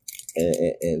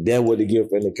 And that was the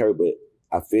gift and the curse. But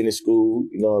I finished school,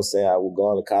 you know what I'm saying? I was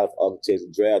going to college for architecture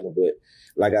and drafting. But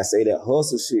like I say, that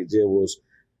hustle shit just was,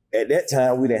 at that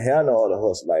time, we didn't have no other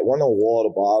hustle. Like, one of them water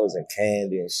bottles and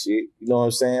candy and shit. You know what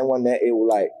I'm saying? One that it was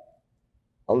like,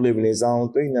 I'm living in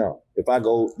zone 3 now. If I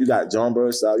go, you got John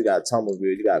Bird South, you got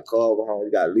Thomasville, you got Carver Home,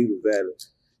 you got Lever Valley,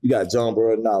 you got John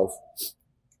Bird North.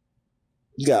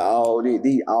 You got all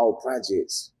these all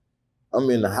projects. I'm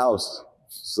in the house,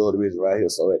 sort of reason right here.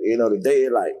 So at the end of the day,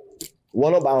 like,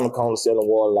 one up on the corner selling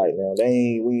water light now.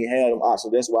 We ain't had them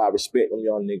options. That's why I respect them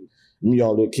young niggas, them young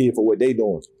little kids for what they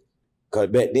doing. Cause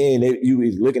back then, you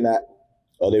was looking at,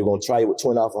 or they were gonna try it with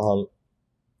 20 off 100,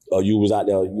 or you was out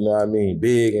there, you know what I mean,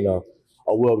 big and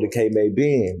or whatever the case may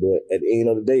be. But at the end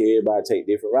of the day, everybody take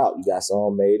different route. You got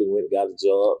some made it, went, got a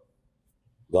job,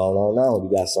 going on now. You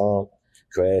got some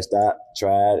crashed out,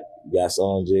 tried it. You got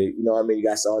some, you know what I mean? You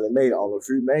got some that made it, only a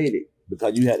few made it.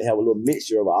 Because you had to have a little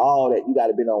mixture of all that. You got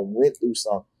to be went through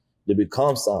something to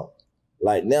become something.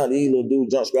 Like now, these little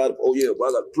dudes jump straight up, oh yeah, but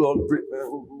I got to put on the brick,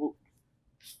 man.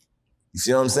 You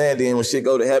see what I'm saying? Then when shit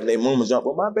go to happen, they mama jump,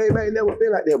 well, my baby ain't never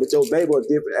been like that, but your baby a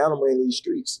different animal in these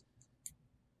streets.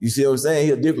 You see what I'm saying?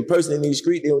 He a different person in these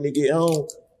streets. Then when he get home,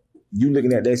 you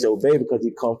looking at that's your baby because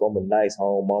he come from a nice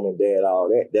home, mom and dad, all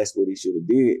that. That's what he should have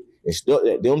did. And stuff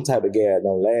that them type of guys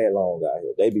don't last long out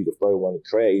here. They be the first one to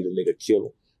crash, either nigga kill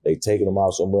them. They taking them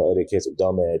out somewhere or they catch a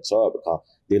dumb ass charge because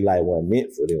their life wasn't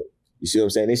meant for them. You see what I'm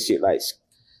saying? This shit like,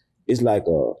 it's like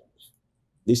a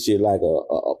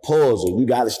puzzle. You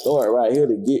got to start right here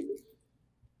to get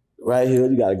right here,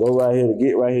 you gotta go right here to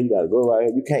get right here, you gotta go right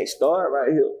here. You can't start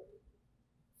right here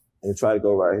and try to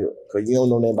go right here, because you don't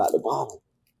know nothing about the bottom.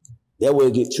 That way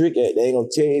it get tricky at. They ain't gonna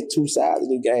tell you two sides of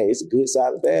the game. It's a good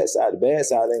side and a bad side. The bad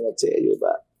side they ain't gonna tell you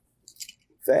about.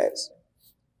 Facts.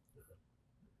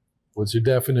 What's your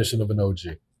definition of an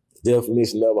OG?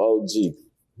 Definition of an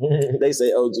OG. They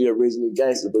say OG originally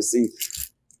gangster, but see,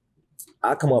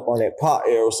 I come up on that Pop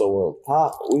era, so when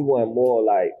Pop, we went more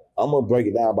like, I'm gonna break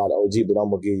it down by the OG, but I'm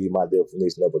gonna give you my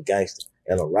definition of a gangster.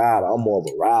 And a rider, I'm more of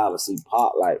a rider. See,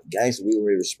 Pop, like gangster, we don't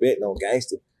really respect no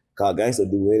gangster. Cause gangster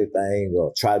do anything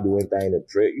or try to do anything to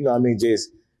trick, you know what I mean?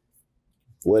 Just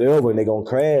whatever, and they gonna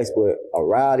crash. But a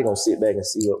ride, they gonna sit back and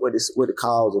see what the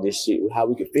cause of this shit, how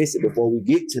we can fix it before we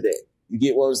get to that. You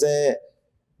get what I'm saying?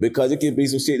 Because it could be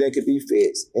some shit that could be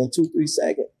fixed in 2-3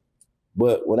 seconds.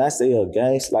 But when I say a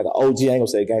gangster, like an OG, I ain't gonna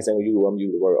say gangster, I'm gonna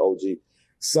use the word OG.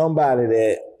 Somebody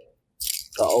that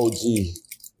an OG,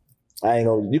 I ain't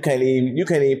gonna, you can't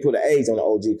even put an age on the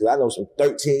OG, because I know some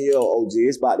 13-year-old OG,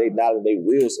 it's about they knowledge, they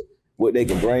wills, what they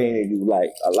can bring in you. Like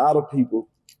a lot of people,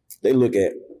 they look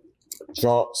at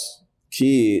drunks,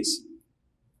 kids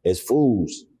as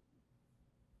fools.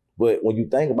 But when you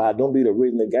think about it, don't be the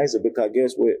original gangster, because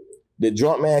guess what? The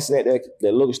drunk man sitting at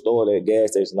that liquor store, that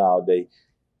gas station all day,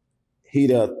 he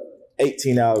done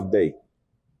 18 hours a day.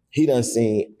 He done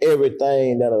seen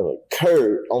everything that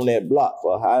occurred on that block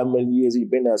for how many years he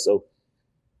been there. So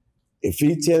if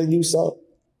he telling you something,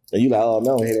 and you like, oh,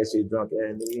 no, I don't hear that shit drunk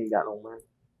ass nigga, he ain't got no money.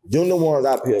 Them the ones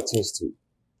I pay attention to.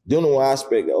 Them the ones I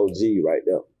expect the OG right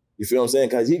there. You feel what I'm saying?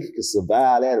 Because he could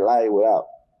survive that life without.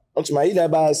 I'm talking about he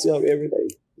that by himself every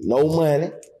day. No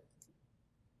money.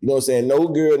 You know what I'm saying? No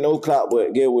girl, no clout,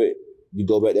 but get what? You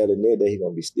go back there the next day, he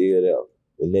gonna be stirred up.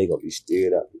 The next gonna be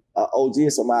stirred up. OG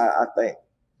is somebody I think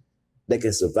they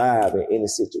can survive in any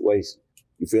situation.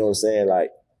 You feel what I'm saying? Like,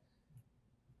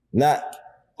 not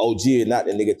OG, not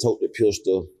the nigga tote the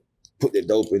pistol, put the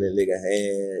dope in the nigga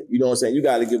hand. You know what I'm saying? You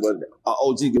gotta give an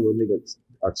OG, give a nigga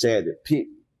a chance to pick.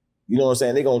 You know what I'm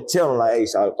saying? They gonna tell him like, hey,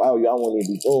 y'all wouldn't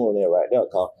even be doing that right there,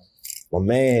 cause my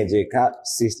man just caught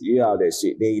 60 years out of that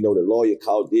shit. Then you know the lawyer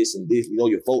called this and this. You know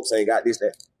your folks ain't got this,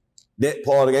 that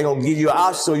part of it ain't gonna give you an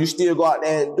option, so you still go out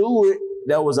there and do it.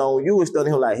 That was on you instead of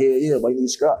him like, hell yeah, but you need to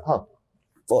scrap, huh?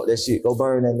 Fuck that shit, go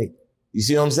burn that nigga. You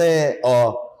see what I'm saying?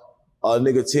 Or a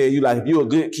nigga tell you like, if you a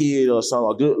good kid or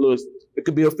something, a good little, it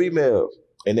could be a female,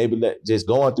 and they be like, just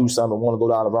going through something, want to go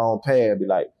down the wrong path, be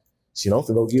like, shit, I'm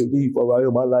finna go get deep for right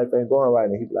here. My life ain't going right.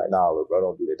 And he be like, nah, look, bro,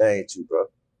 don't do that. That ain't you, bro.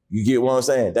 You get what I'm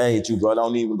saying? That ain't you, bro.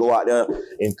 Don't even go out there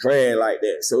and cry like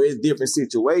that. So it's different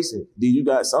situations. Then you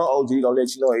got some OG gonna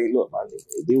let you know, hey, look, my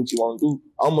nigga, do what you want to do.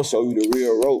 I'm gonna show you the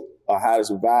real rope or how to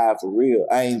survive for real.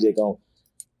 I ain't just gonna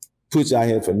put you out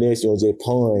here and finesse you and just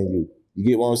pawn you. You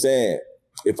get what I'm saying?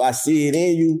 If I see it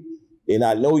in you and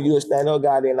I know you're a stand-up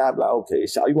guy, then I be like, okay,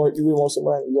 you really want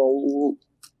somebody? You want,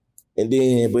 and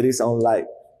then, but it's on like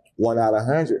 1 out of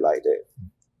 100 like that.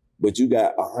 But you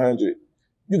got 100.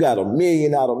 You got 1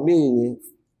 million out of 1 million,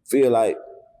 feel like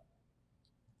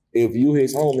if you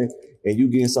his homie and you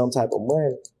getting some type of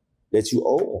money that you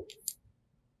owe him.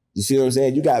 You see what I'm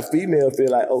saying? You got female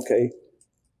feel like, okay,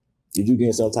 if you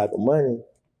getting some type of money,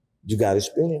 you got to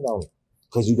spend it on it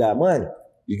because you got money.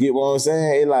 You get what I'm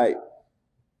saying? It like,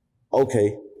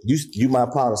 okay, you my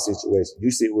partner situation. You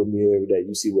sit with me every day.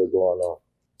 You see what's going on.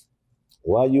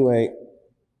 Why you ain't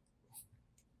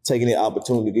taking the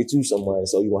opportunity to get you some money,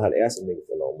 so you won't have to ask a nigga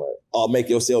for no money. Or make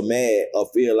yourself mad or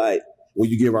feel like when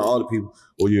you get around other people,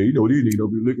 oh yeah, you know these niggas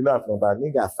don't be looking out for nobody.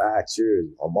 Nigga got 5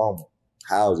 children, a mama,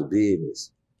 house, a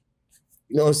business.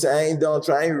 You know what I'm saying?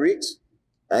 I ain't rich.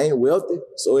 I ain't wealthy.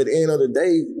 So at the end of the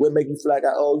day, what make you feel like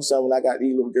I owe you something when I got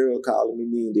these little girls calling me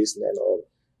needing this and that and the other?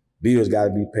 Bills gotta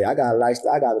be paid. I got a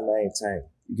lifestyle I gotta maintain.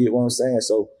 You get what I'm saying?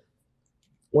 So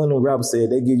one of them rappers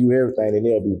said they give you everything and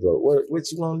they'll be broke.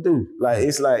 What you gonna do? Like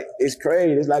it's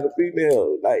crazy. It's like a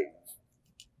female, like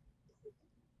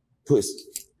pussy.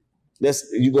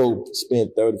 You go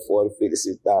spend $30, $40,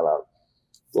 $50, $60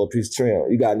 for a piece of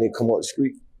trim. You got a nigga come up the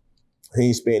street. He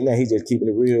ain't spending that. He just keeping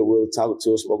it real with her, talking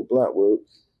to her, smoke a blunt with her.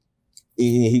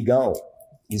 He gone.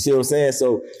 You see what I'm saying?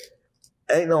 So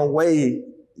ain't no way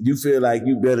you feel like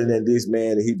you better than this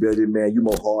man and he better than man. You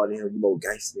more hard than him. You more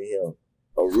gangster than him.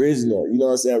 Original. You know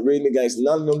what I'm saying? Original gangster.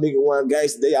 None of them niggas weren't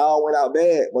gangster. They all went out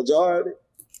bad. Majority.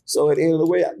 So at the end of the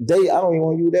way, I don't even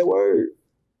want to use that word.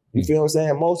 You feel what I'm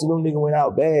saying? Most of them niggas went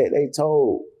out bad. They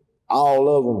told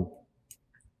all of them.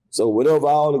 So whatever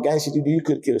all the gangster you do, you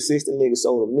could kill 60 niggas,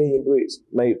 sold 1 million bricks,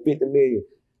 made 50 million.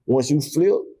 Once you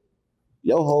flip,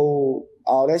 your whole,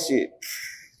 all that shit,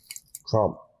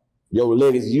 crumble. Your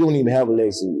legacy, you don't even have a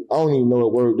legacy. I don't even know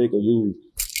what word they can use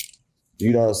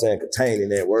you know what I'm saying, contained in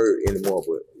that word anymore.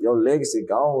 But your legacy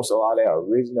gone, so all that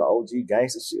original OG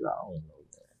gangster shit, I don't know,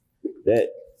 man. That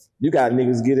you got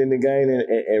niggas get in the game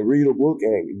and read a book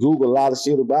and Google a lot of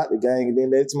shit about the gang, and then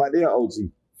that's my damn OG.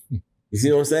 You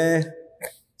see what I'm saying?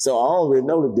 So I don't really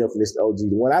know the definition of OG.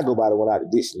 When I go by the one out the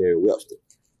dictionary, Webster.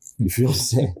 You feel what I'm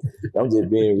saying? I'm just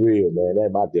being real, man.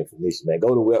 That's my definition, man.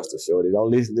 Go to Webster, shorty. Don't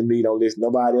listen to me. Don't listen to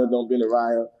nobody else. Don't been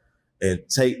around and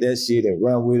take that shit and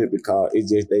run with it because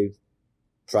it's just they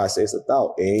process of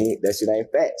thought. That shit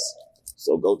ain't facts.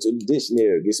 So go to the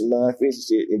dictionary, get some non-fiction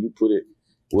shit, and you put it.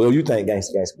 Well, you think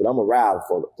gangster, but I'm a rider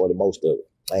for the most of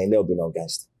it. I ain't never been on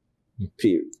gangster.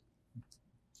 Period.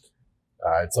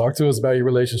 All right, talk to us about your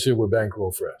relationship with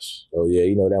Bankroll Fresh. Oh yeah,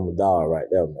 you know that my dog right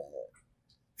there, man.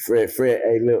 Fred,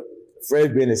 hey look,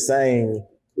 Fred been the same.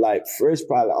 Like Fred's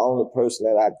probably the only person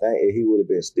that I think if he would have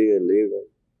been still living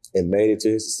and made it to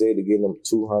his city to get them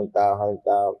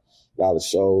 $200,000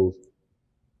 shows.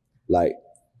 Like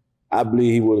I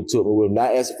believe he would have took me with him,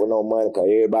 not asking for no money, because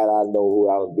everybody I know who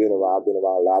I've been around a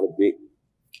lot of big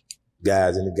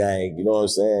guys in the gang, you know what I'm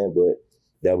saying? But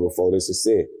that was before the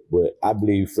success. But I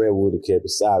believe Fred would have kept it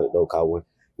solid though, cause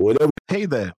whatever. Hey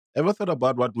there, ever thought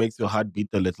about what makes your heart beat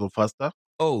a little faster?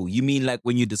 Oh, you mean like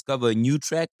when you discover a new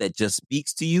track that just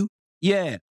speaks to you?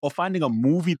 Yeah, or finding a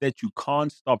movie that you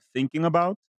can't stop thinking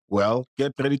about? Well,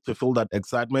 get ready to feel that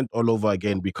excitement all over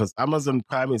again, because Amazon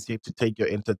Prime is here to take your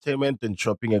entertainment and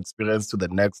shopping experience to the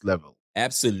next level.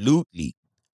 Absolutely.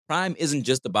 Prime isn't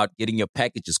just about getting your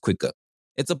packages quicker.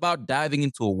 It's about diving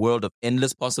into a world of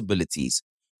endless possibilities,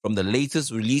 from the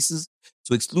latest releases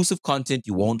to exclusive content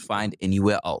you won't find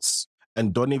anywhere else.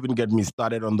 And don't even get me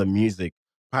started on the music.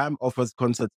 Prime offers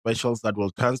concert specials that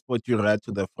will transport you right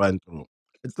to the front row.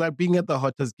 It's like being at the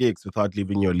hottest gigs without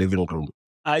leaving your living room.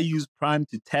 I use Prime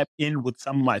to tap in with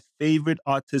some of my favorite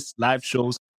artists' live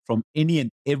shows from any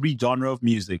and every genre of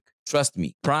music. Trust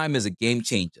me, Prime is a game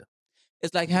changer.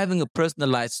 It's like having a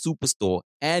personalized superstore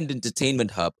and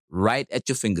entertainment hub right at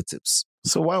your fingertips.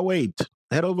 So why wait?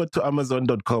 Head over to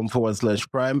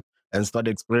amazon.com/Prime and start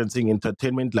experiencing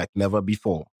entertainment like never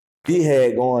before. He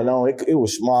had going on, it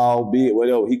was small, big,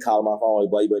 whatever. He called my phone,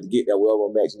 boy, you better get there,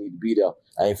 whatever match you need to be there.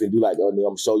 I ain't finna do like that, I'm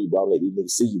gonna show you, bro. I'm gonna let these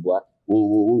niggas see you, boy. Woo,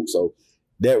 woo, woo. So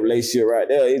that relationship right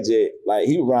there, it just, like,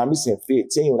 he was around me since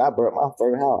 15. When I burnt my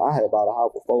first house, I had about a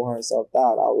house for 400-something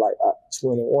thousand. I was like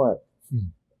 21.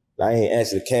 I ain't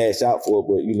actually cash out for it,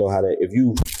 but you know how that, if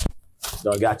you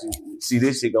done got you, see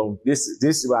this shit this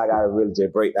is why I gotta really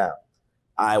just break down.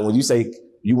 All right, when you say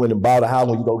you went and bought a house,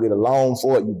 when you go get a loan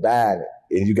for it, you buying it.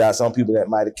 And you got some people that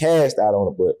might have cashed out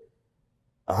on it, but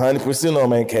 100% of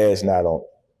them ain't cashing out on it.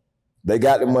 They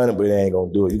got the money, but they ain't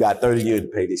gonna do it. You got 30 years to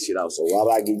pay this shit out. So why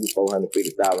would I give you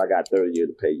 $450,000? I got 30 years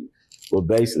to pay you. But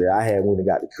basically, I had when they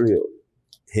got the crib.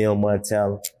 Him,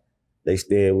 Montana, they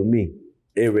stayed with me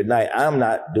every night. I'm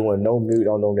not doing no music.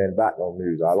 Don't know nothing about no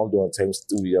music. All I'm doing is take them to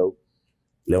the studio,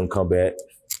 let them come back.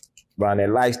 Around that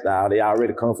lifestyle, they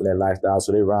already come from that lifestyle,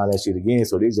 so they round that shit again.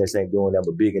 So they just ain't doing that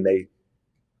but big, and they,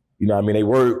 you know what I mean, they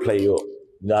word play up.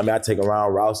 You know what I mean? I take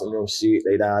around Ross and them shit.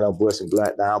 They down there busting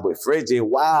black down. But Fred just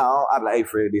wow. I'm like, hey,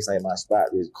 Fred, this ain't my spot.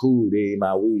 This cool. This ain't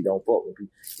my weed. Don't fuck with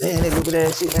people. Man, they look at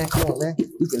that shit, man. Come on, man.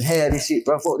 You can have this shit,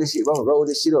 bro. Fuck this shit, bro. Roll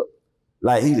this shit up.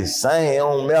 Like, he the same. It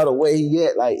don't matter where he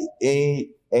at. Like,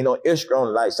 ain't no extra on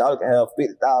it. Like, Shawty can have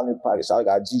 50,000 in his pocket. Shawty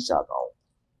got a G-Shock on.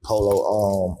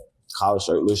 Polo, collar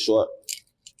shirt, little short,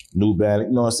 New Balance.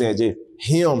 You know what I'm saying? Just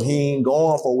him, he ain't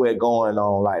going for what's going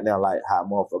on like now. Like, how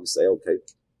motherfuckers say, okay,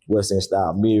 Western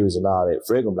style mirrors and all that.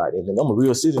 Fred, I'm like that. I'm a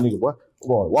real city nigga, boy. I'm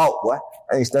going to walk, boy.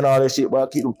 I ain't stand all that shit, boy.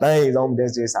 Keep them things on me.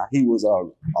 That's just how he was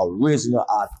original,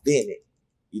 authentic.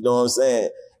 You know what I'm saying?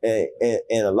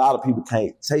 And a lot of people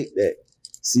can't take that.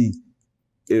 See,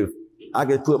 if I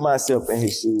could put myself in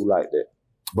his shoes like that,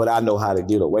 but I know how to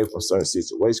get away from certain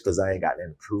situations because I ain't got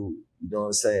nothing to prove. You know what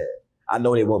I'm saying? I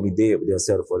know they want me dead, but they'll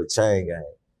settle for the chain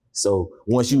gang. So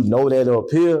once you know that up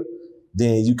here,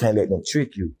 then you can't let them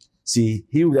trick you. See,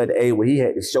 he was at the age where he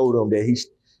had to show them that he,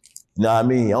 you know what I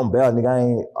mean? I'm bad,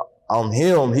 nigga. I'm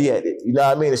him. He had to, you know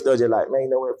what I mean? And stuff just like, man, you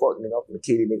know what? Fuck, nigga. I'm finna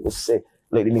kill these niggas. What you say?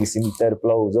 Let the niggas see me 30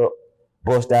 flows up,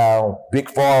 bust down, big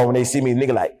fall. When they see me,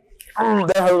 nigga like,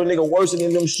 that hurt a nigga worse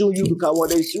than them shoot you, because when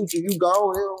they shoot you, you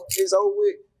gone. It's over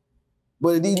with.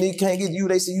 But if these niggas can't get you,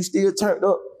 they see you still turned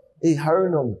up. It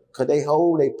hurt them, because they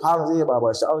hold, they polish everybody.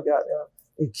 But Shawty got down,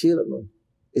 they killing them.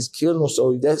 It's killing them.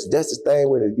 So that's the thing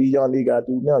with these young niggas gotta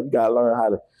do now. You gotta learn how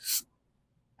to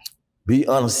be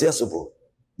unaccessible.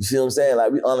 You see what I'm saying?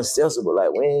 Like, we unaccessible.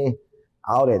 Like, we ain't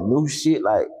all that new shit.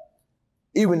 Like,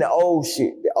 even the old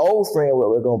shit, the old friend,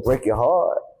 we're gonna break your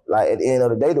heart. Like, at the end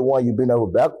of the day, the one you've been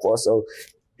over back for. So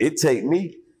it take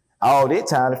me, all that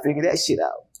time to figure that shit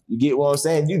out. You get what I'm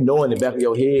saying? You know in the back of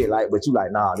your head, like, but you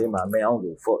like, nah, this my man, I don't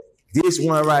give a fuck. This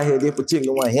one right here, this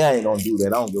particular one, he ain't gonna do that. I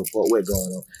don't give a fuck what's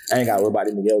going on. I ain't gotta worry about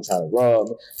this nigga else trying to rob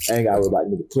me. I ain't gotta worry about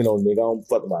this nigga putting on nigga, I don't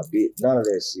fuck with my bitch. None of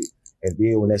that shit. And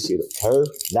then when that shit occur,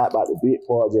 not about the bit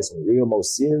part, just some real more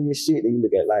serious shit, then you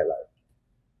look at life like,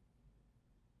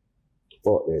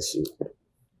 fuck that shit.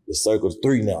 The circle's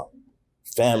 3 now.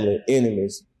 Family,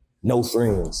 enemies, no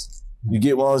friends. You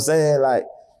get what I'm saying? Like,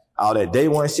 all that day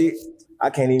one shit,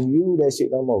 I can't even use that shit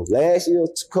no more. Last year, a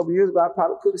couple years ago, I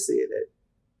probably could have said that.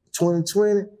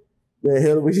 2020, man,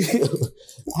 hell of a year.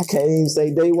 I can't even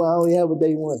say day one, I only have a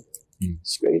day one.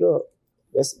 Straight up.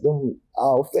 That's them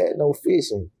all fat, no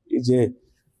fishing. It's just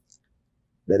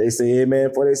that they say, hey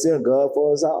man, for themselves, God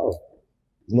for us all.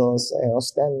 You know what I'm saying? I'm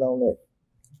standing on that.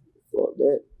 Fuck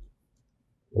that.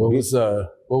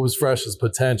 What was Fresh's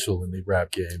potential in the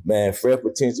rap game? Man, Fresh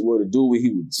potential was to do what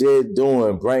he was just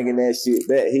doing, bringing that shit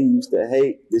back. He used to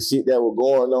hate the shit that was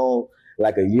going on.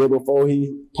 Like a year before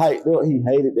he piped up, he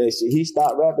hated that shit. He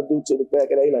stopped rapping due to the fact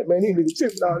that they like, man, these niggas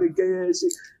tripping all this gay ass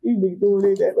shit. These niggas doing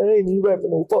this, that, man, they ain't even rapping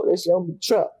no fuck that shit. I'm the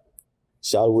trap.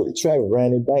 Shot with the trap,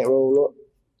 ran his bankroll up.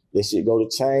 That shit go to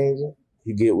changing.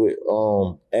 He get with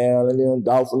Al and them,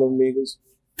 Dolphin them niggas.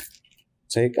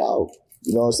 Take off.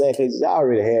 You know what I'm saying? Cause he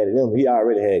already had them. He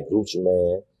already had Gucci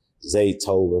Man,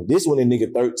 Zaytoven. This one the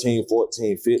nigga 13,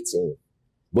 14, 15.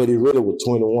 But he really was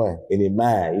 21 in his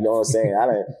mind. You know what I'm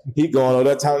saying? He going on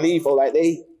that time these folks like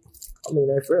they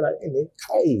feel like they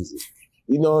crazy.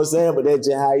 You know what I'm saying? But that's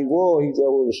just how he was. He just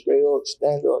was a straight up,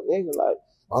 stand up nigga. Like,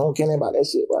 I don't care about that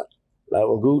shit, but like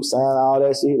when Goose signed all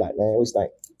that shit, like, man, we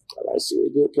think, I like shit, a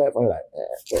good platform. Like, man,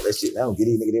 fuck that shit. I don't get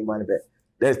these niggas their money back.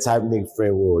 That type of nigga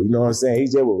Fred was. You know what I'm saying? He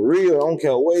just was real. I don't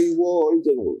care where he was. He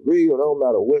just was real. Don't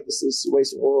matter what the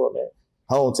situation was, man.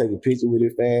 I don't take a picture with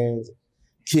his fans,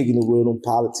 kicking it with them,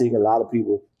 politicking. A lot of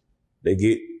people, they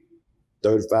get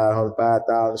 3,500,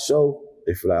 5,000 show.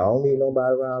 They feel like, I don't need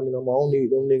nobody around me no more. I don't need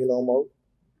them niggas no more.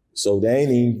 So they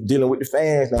ain't even dealing with the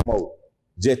fans no more.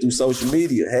 Just through social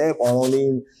media. Half I don't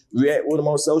even react with them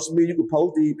on social media. You can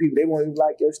post these people. They won't even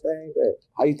like your thing back.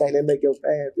 How you think they make your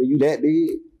fans feel? You that big?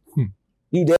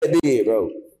 You that big, bro.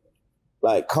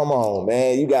 Like, come on,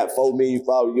 man. You got 4 million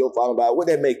followers. You don't follow about. What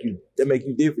that make you? That make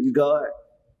you different? You God?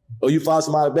 Or you follow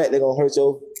somebody back, they gonna hurt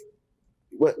your...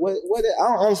 What? I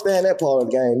don't understand that part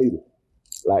of the game either.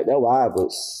 Like, that's why, but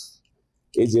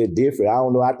it's just different. I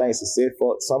don't know. I think success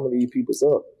for some of these people's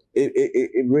up.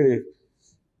 It really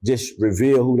just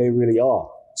reveal who they really are.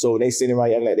 So they sitting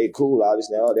around acting like they cool, all this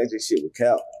now, that just shit with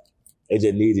Cal. They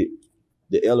just needed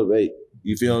to elevate.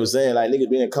 You feel what I'm saying? Like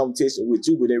niggas been in competition with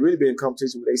you, but they really been in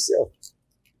competition with themselves.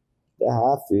 That's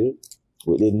how I feel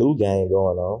with this new game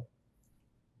going on.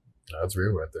 That's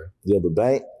real right there. Yeah, but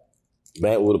Bank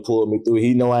would have pulled me through.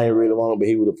 He know I ain't really want him, but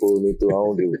he would have pulled me through. I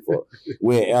don't give a fuck.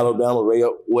 We in Alabama,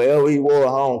 wherever he was,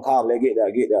 home, call him, get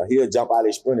there. He'll jump out of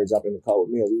his sprint and jump in the car with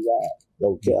me and we ride.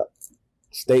 No cap.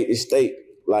 State to state.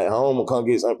 Like home will come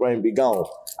get something and be gone.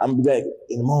 I'm gonna be back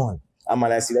in the morning. I might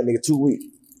not see that nigga 2 weeks.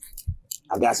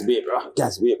 I got some bit,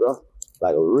 bro.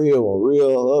 Like a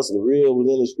real hustler, real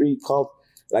within the street.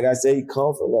 Like I say, he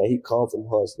come from that. He come from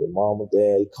hustling. Mama,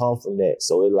 dad, he come from that.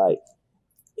 So it like,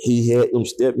 he had them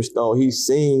stepping stones. He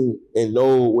seen and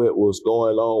know what was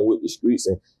going on with the streets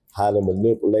and how to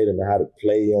manipulate them and how to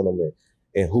play on them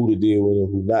and who to deal with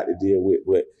and who not to deal with.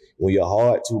 But when your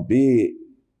heart too big,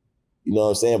 you know what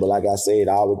I'm saying? But like I said,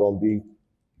 always gonna be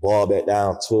ball back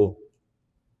down to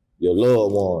your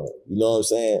loved one. You know what I'm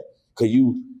saying? Cause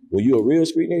when you a real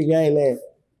street nigga, you ain't letting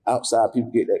outside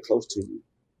people get that close to you.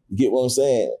 You get what I'm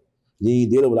saying? You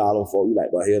ain't dealing with all them folk. You like,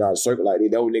 but here on the circle like that.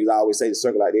 That's what niggas always say, the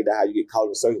circle like that. That's how you get caught in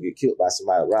the circle, get killed by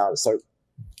somebody around the circle.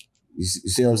 You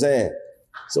see what I'm saying?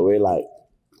 So they like,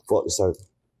 fuck the circle.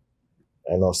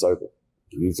 Ain't no circle.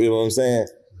 You feel what I'm saying?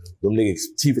 Them niggas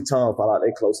teeth and tongue fall out,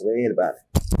 they closer than anybody.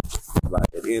 Like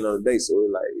at the end of the day, so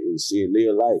it's like, shit,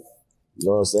 live life. You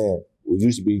know what I'm saying? We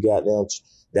used to be goddamn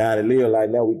down to live like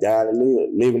now we down to live,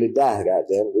 living to die,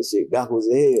 goddamn. This shit backwards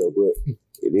as hell, but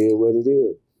it is what it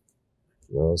is.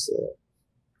 You know what I'm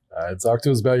saying? Talk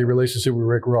to us about your relationship with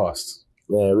Rick Ross.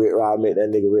 Man, Rick Ross, I met that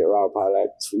nigga Rick Ross probably like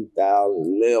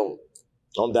 2011.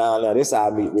 I'm down there. This how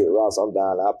I meet Rick Ross. I'm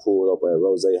down there. I pulled up at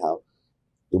Rose House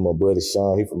through my brother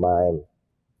Sean. He from Miami.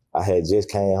 I had just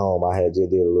came home. I had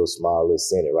just did a little small little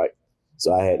Senate, right?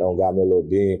 So I had got me a little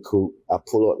bean coupe. I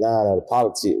pull up down at the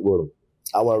politics with him.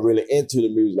 I wasn't really into the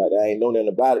music like that. I ain't know nothing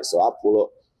about it. So I pull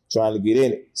up trying to get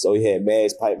in it. So he had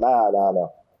Mads Pipe Mile down there.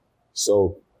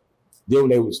 So then when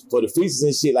they was for the features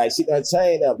and shit, like shit done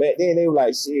changed now. Back then they were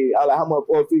like, shit, I was like, how much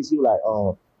for a feature? He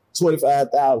was like,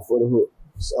 $25,000 for the hook.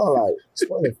 So I'm like,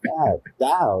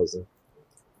 25,000.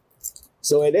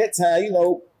 So at that time, you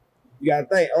know, you gotta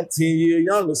think, I'm 10 years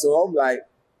younger, so I'm like,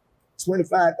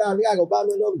 25,000, you gotta go buy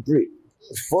me another brick.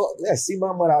 Fuck that, see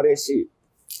my money, all that shit.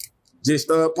 Just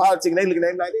started politicking, they looking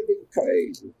at me like, this nigga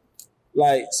crazy.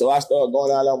 Like, so I started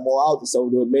going down there more often, so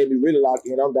it made me really lock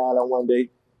in. I'm down there one day,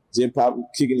 just probably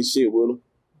kicking the shit with him.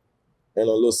 And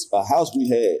a house we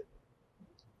had,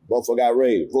 motherfucker got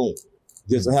raided, boom.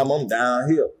 Just to have I'm down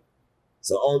here.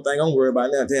 So the only thing I'm worried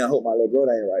about now, damn, I hope my little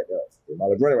brother ain't right there. If my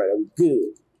little brother right there, we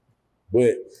good.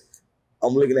 But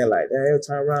I'm looking at like, damn, every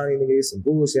time around, these niggas get some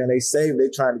bullshit, and they save, they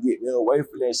trying to get me away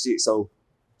from that shit. So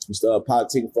we started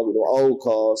politicking, fucking with old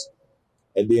cars.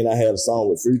 And then I had a song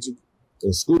with Future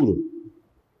and Scooter.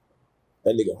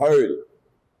 That nigga heard it.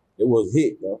 It was a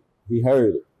hit, bro. He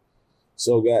heard it.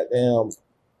 So goddamn,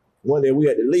 one day we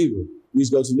had to leave him. We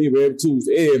used to go to Libra every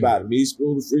Tuesday. Everybody, me,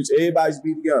 Scooter, Future, everybody used to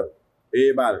be together.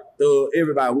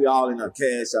 Everybody, we all in our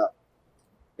cash out.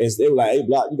 And they were like, hey,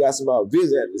 Block, you got some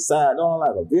visit at the side. No, I'm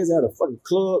like, a visit at a fucking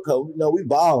club, cause you know, we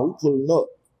ballin', we pulling up.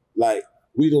 Like,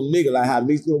 we them niggas, like how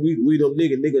me, we them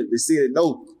niggas, the city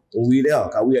know when we there.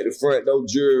 Cause we at the front, no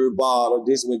jury, bar, or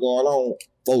this was going on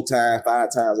 4 times, 5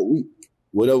 times a week.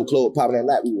 Whatever club popping that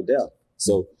night, we were there.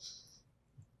 So,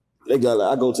 they got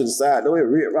like, I go to the side, no, it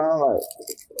red round,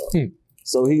 like,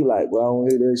 So he like, well, I don't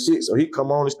hear that shit. So he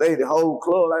come on the stage, the whole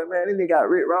club, like, man, this nigga got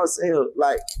Rick Ross in here,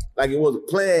 like it was a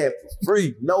plan for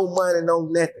free, no money, no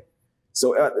nothing.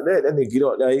 So after that nigga get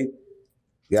up there, he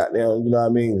goddamn, you know what I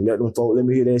mean, let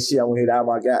me hear that shit. I want to hear that out of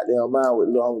my goddamn mind with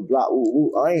Lil on the block.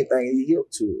 I ain't thinking he hip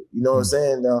to it. You know what I'm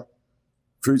saying? Now,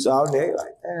 Fruits all there,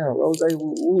 like, damn, Rose,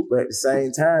 but at the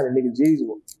same time, the nigga Jesus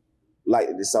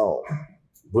liked the song.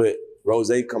 But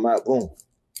Rose come out, boom.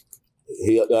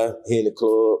 He up there, he in the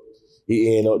club.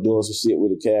 He ended up doing some shit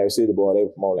with the Carib City Boy. They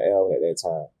were from on the album at that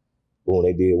time. Boom,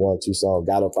 they did 1, 2 songs,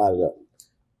 got up out of there.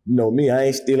 You know me, I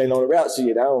ain't on the rap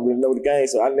shit. I don't really know the game.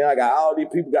 So I got all these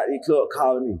people got these clubs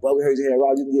calling me. But we heard you had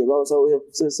Rob, you can get Rose over here.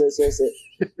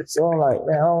 So I'm like,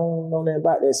 man, I don't know nothing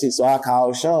about that shit. So I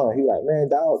called Sean. He like, man,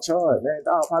 dog, charge. Man,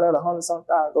 dog, probably had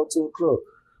 $100-something go to a club.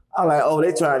 I'm like, oh,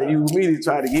 they trying to use me to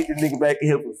try to get the nigga back in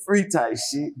here for free type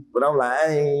shit. But I'm like, I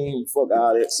ain't fuck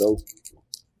all that. So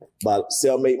about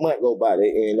 7-8 months go by, they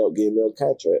ended up getting me a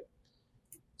contract.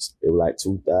 It was like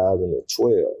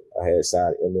 2012. I had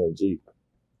signed MLG,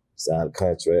 signed a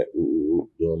contract,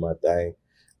 doing my thing.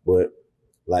 But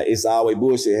like, it's always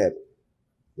bullshit happening.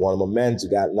 One of my managers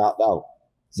got knocked out,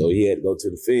 so he had to go to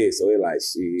the Fed. So it like,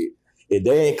 shit, if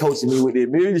they ain't coaching me with that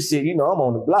music shit, you know I'm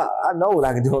on the block. I know what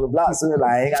I can do on the block. So like,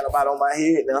 I ain't got nobody on my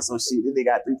head now. So shit, then they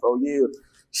got 3-4 years.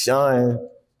 Sean,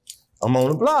 I'm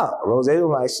on the block. Rose was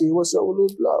like, shit, what's up with Lil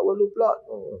Block? What Lil Block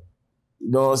doing?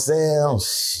 You know what I'm saying? Oh,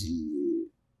 shit.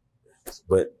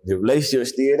 But the relationship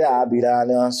still there. I be down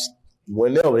there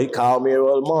whenever. He called me every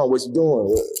other month. What you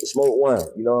doing? Smoke one.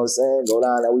 You know what I'm saying? Go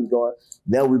down there. We going.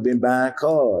 Now we've been buying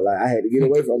cars. Like, I had to get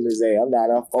away from this ass. I'm down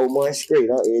there 4 months straight.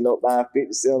 I'm ending up buying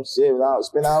 57 shit.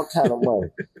 Spend all kind of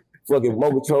money. Fucking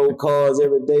motor control cars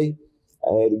every day.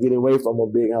 I had to get away from a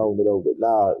big homie though, but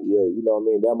nah, yeah, you know what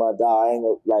I mean? That's my dog. I ain't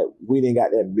gonna, like, we didn't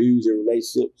got that music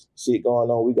relationship shit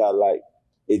going on. We got like,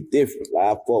 it's different. Like,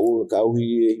 I fuck with him because who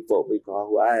he is, he fuck with me because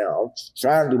who I am. I'm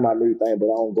trying to do my new thing,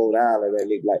 but I don't go down like that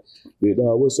nigga like,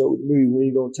 what's up with me? When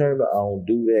you gonna turn me? I don't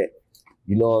do that.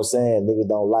 You know what I'm saying? Niggas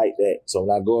don't like that. So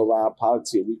when I go around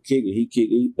politics, we kick it, he kick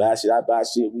it, he buy shit, I buy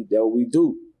shit, that's what we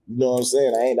do. You know what I'm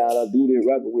saying? I ain't down there do this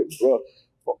rapping with bro.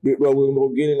 Big bro, we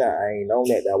gonna get in that. I ain't on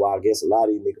that. That's why I guess a lot of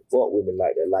these niggas fuck with me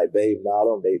like that. Like, babe, and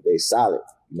all them, they solid.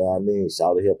 You know what I mean?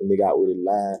 Shout to help a nigga out with his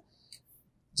line.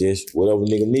 Just whatever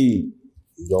nigga need,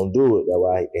 he gonna do it. That's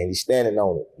why, and he's standing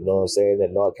on it. You know what I'm saying?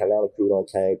 That North Carolina crew done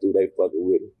came through, they fucking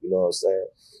with me. You know what I'm saying?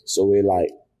 So we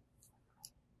like,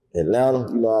 Atlanta,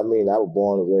 you know what I mean? I was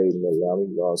born and raised in Atlanta,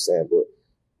 you know what I'm saying? But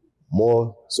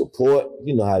more support,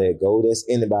 you know how that go. That's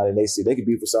anybody they see. They could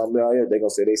be for something out here. They gonna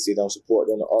say they see don't support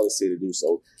them, the other city do.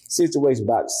 So situation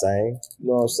about the same. You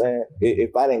know what I'm saying?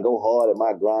 If I didn't go hard at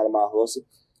my grind and my hustle,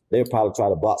 they'd probably try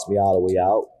to box me all the way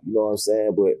out. You know what I'm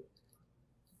saying? But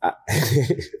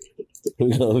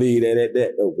we're gonna leave that at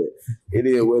that though. But it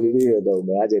is what it is though,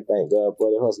 man. I just thank God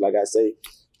for the hustle. Like I say,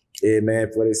 man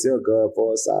for themselves, God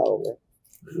for us all, man.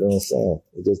 You know what I'm saying?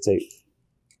 It just takes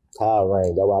power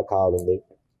range. That's why I call them niggas.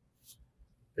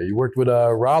 Yeah, you worked with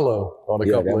Rollo on a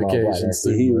couple of occasions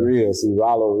too. He real. See,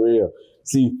 Rollo real.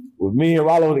 See, with me and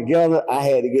Rollo together, I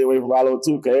had to get away from Rollo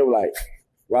too, because they were like,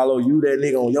 Rollo, you that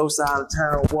nigga on your side of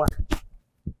town, boy.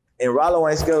 And Rollo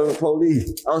ain't scared of the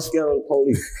police. I'm scared of the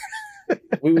police.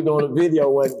 We were doing a video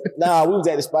when, we was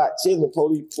at the spot chilling, the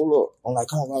police pull up. I'm like,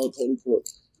 come on, Rollo, police pull up.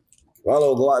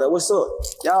 Rollo go out there, what's up?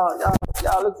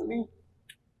 Y'all look at me.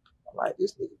 I'm like,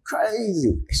 this nigga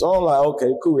crazy. So I'm like,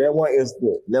 okay, cool. That one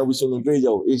incident. Now we shoot the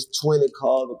video. It's 20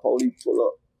 cars, the police pull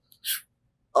up.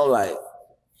 I'm like,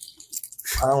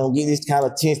 I don't get this kind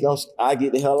of tension. I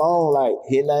get the hell on, like,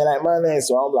 hitting ain't like my name.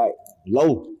 So I'm like,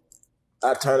 low.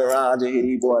 I turn around, I just hear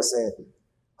these boys saying,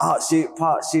 oh shit,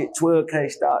 pop shit, 12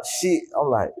 can't stop shit. I'm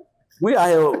like, we out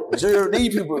here,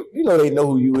 these people, you know they know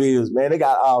who you is, man. They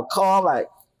got our car, I'm like,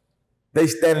 they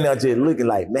standing there just looking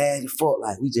like, man, you fuck,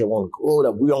 like, we just want to go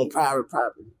up, we on private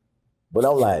property. But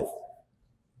I'm like,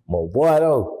 my boy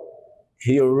though,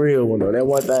 he a real one though. That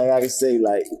one thing I can say,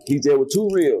 like, he just was too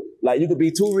real. Like, you could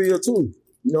be too real too.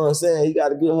 You know what I'm saying? He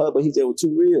got a good heart, but he just was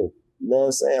too real. You know what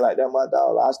I'm saying? Like, that my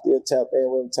dog, I still tap in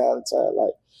with him time to time.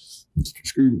 Like,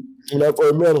 excuse me. When I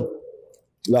first met him,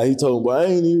 like, he told me, boy, I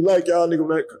ain't even like y'all nigga.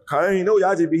 Like, I ain't know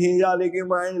y'all just be hitting y'all nigga,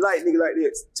 I ain't like nigga like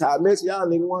this. Ty Mitchell, y'all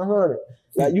nigga 100.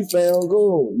 Like, you found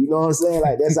good. You know what I'm saying?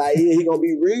 Like, that's how he is. He gonna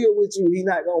be real with you. He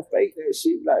not gonna fake that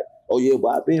shit. Like, oh yeah, but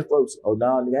I been folks. Oh, no,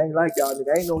 nigga, I ain't like y'all nigga.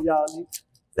 I ain't know y'all nigga.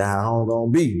 That's how I'm gonna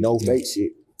be. No fake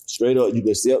shit. Straight up, you can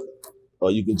accept,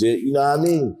 or you can just, you know what I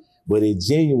mean? But it's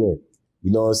genuine. You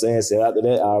know what I'm saying? So after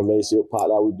that, our relationship popped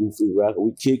out. We do free record.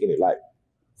 We kicking it. Like,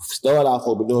 start off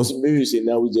over doing some music.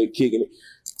 Now we just kicking it.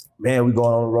 Man, we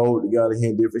going on the road together,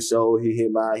 hitting different shows. He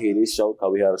hit mine, hit his show,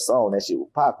 because we had a song. That shit was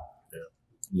popping. Yeah.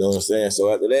 You know what I'm saying?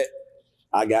 So after that,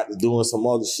 I got to doing some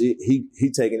other shit.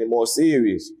 He taking it more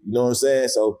serious. You know what I'm saying?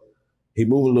 So he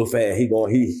moving a little fast.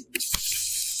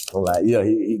 I'm like, yeah,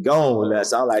 he gone now.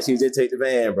 So I'm like, she just take the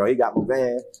van, bro. He got my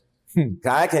van.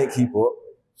 I can't keep up.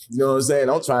 You know what I'm saying?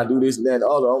 I'm trying to do this and that and the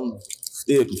other. I'm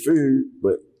still confused,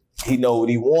 but he know what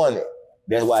he wanted.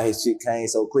 That's why his shit came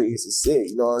so quick. He's a sick,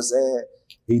 you know what I'm saying?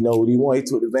 He know what he wanted. He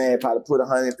took the van, probably put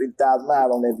 150,000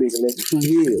 miles on that bitch in less than 2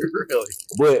 years. Really?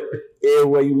 But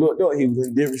everywhere you looked up, he was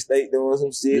in a different state doing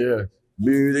some shit. Yeah.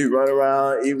 Music, run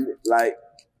around, even like,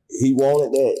 he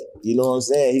wanted that. You know what I'm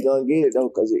saying? He gonna get it though,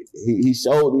 because he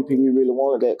showed these people he really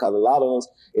wanted that, because a lot of us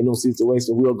in those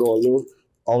situations, we'll go a little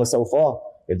only so far,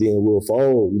 and then we'll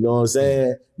fold. You know what I'm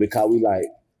saying? Because we like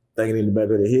thinking in the back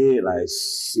of the head, like,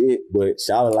 shit, but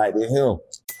shout like to him.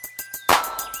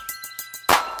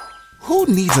 Who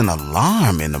needs an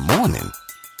alarm in the morning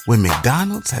when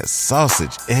McDonald's has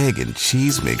sausage, egg, and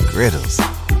cheese McGriddles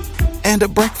and a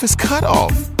breakfast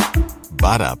cutoff?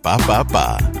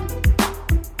 Ba-da-ba-ba-ba.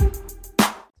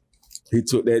 He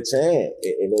took that chance,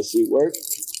 and that shit worked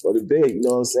for the big. You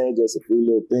know what I'm saying? Just a few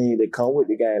little things that come with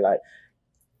the game. Like,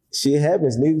 shit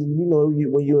happens, niggas. You know,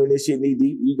 when you in this shit knee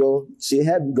deep, you go, shit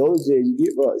happens, you go to jail, you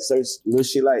get rough, certain little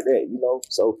shit like that, you know?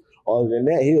 So, other than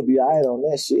that, he'll be all right on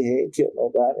that shit. He ain't killed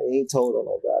nobody. He ain't told on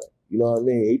nobody. You know what I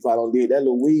mean? He probably did that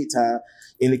little weed time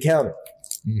in the county.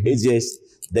 Mm-hmm. It's just,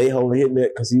 they hold him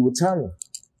that because he was telling them.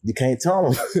 You can't tell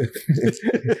him.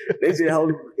 They just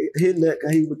hold hitting that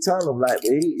because he was telling them, like,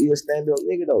 but he a stand-up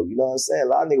nigga though. You know what I'm saying? A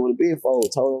lot of niggas would have been for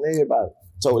told on everybody.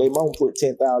 Told their mom put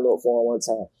 10,000 up for him one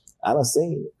time. I done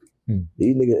seen it.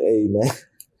 These niggas, hey man,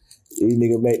 these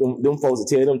niggas make them folks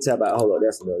to tell them tap out, hold up,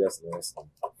 that's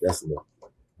enough.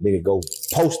 Nigga go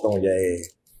post on your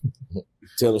ass.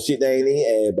 Tell them shit they ain't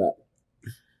even add about.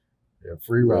 Yeah,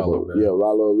 free Rollo, man. Yeah,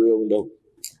 Rollo a real one though.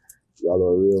 Rollo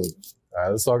a real one. All right,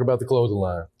 let's talk about the clothing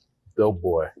line. Dope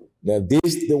boy. Now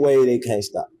this the way they can't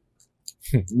stop.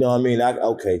 You know what I mean?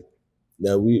 Okay.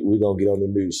 Now we gonna get on the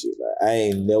music shit. Like, I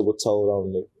ain't never told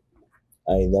on nigga.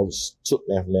 I ain't never took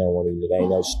nothing from one of these niggas. I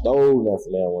ain't never stole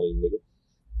nothing from one of these niggas.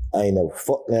 I ain't never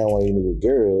fucked one of these niggas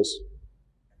girls.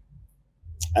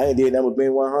 I ain't did never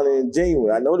been 100 and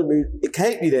genuine. I know the music, it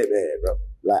can't be that bad, bro.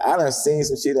 Like, I done seen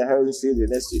some shit and heard some shit, and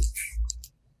that shit,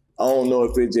 I don't know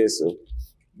if it's just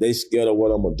they scared of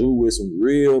what I'm gonna do with some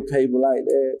real paper like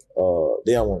that.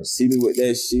 They don't want to see me with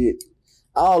that shit.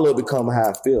 All of it become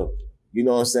how I feel. You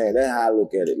know what I'm saying? That's how I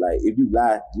look at it. Like, if you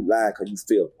lie because you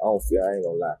feel. I don't feel, I ain't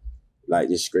gonna lie. Like,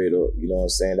 just straight up. You know what I'm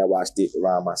saying? That's why I stick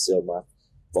around myself, my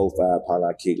 4-5 pound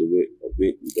I kick it with a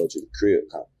bit. We go to the crib.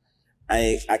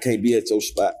 I can't be at your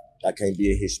spot. I can't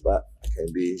be at his spot. I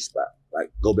can't be at his spot. Like,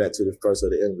 go back to the first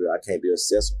of the interview. I can't be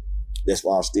accessible. That's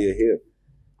why I'm still here.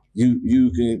 You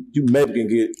maybe can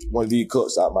get one of these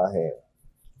cups out my hand.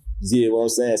 You see what I'm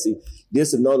saying? See,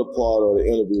 this is another part of the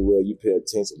interview where you pay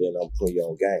attention, then I'm putting you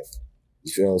on game.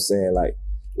 You feel what I'm saying? Like,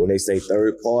 when they say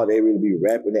third part, they really be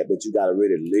rapping that, but you gotta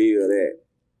really live that.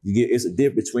 It's a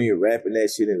difference between rapping that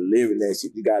shit and living that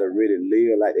shit. You gotta really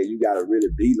live like that. You gotta really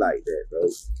be like that, bro.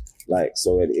 Like,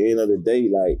 so at the end of the day,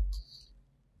 like,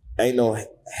 ain't no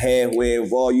halfway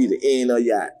involved. You the in or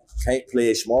you out. Can't play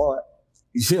it smart.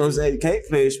 You see what I'm saying? You can't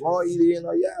play it smart. You the in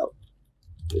or you out.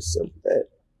 Just simple that.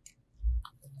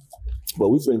 But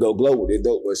we finna go global with that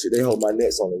dope boy shit. They hold my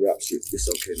nets on the rap shit. It's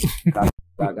okay.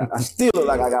 I still look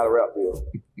like I got a rap deal.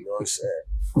 You know what I'm saying?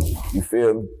 You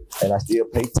feel me? And I still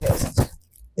pay taxes.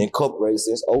 Incorporated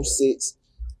since 06.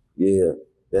 Yeah,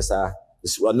 that's how.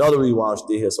 It's another reason why I'm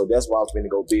still here. So that's why I was finna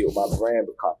go build my brand,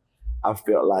 because I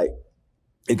felt like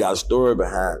it got a story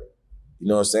behind it. You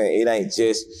know what I'm saying? It ain't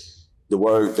just the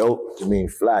word dope to mean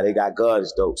fly. They got God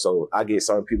is dope. So I get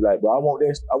certain people like, bro, I want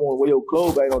this. I want to wear your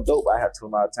clothes, but ain't no dope. I have to tell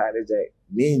them all the time. They say,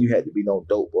 me and you had to be no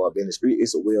dope boy up in the street.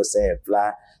 It's a way of saying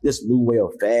fly. This new way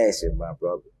of fashion, my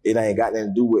brother. It ain't got nothing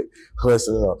to do with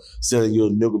hustling or selling you a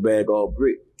nickel bag or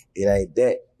brick. It ain't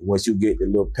that. Once you get the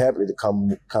little pamphlet to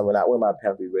coming out, when my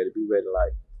pamphlet ready, be ready.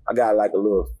 Like, I got like a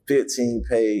little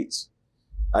 15-page,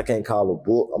 I can't call it a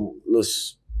book, a little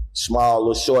small,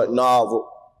 little short novel,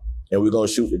 and we're gonna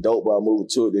shoot the dope boy movie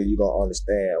to it, then you're gonna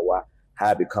understand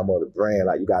how I become on the brand.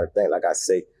 Like, you gotta think, like I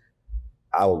say,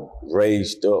 I was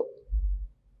raised up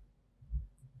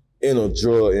in a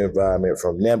drug environment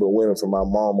from number women from my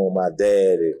mom or my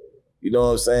dad, and you know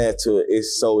what I'm saying?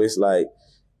 It's like,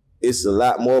 it's a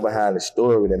lot more behind the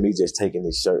story than me just taking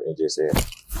this shirt and just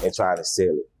and trying to sell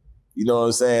it. You know what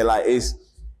I'm saying? Like,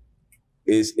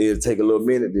 it'll take a little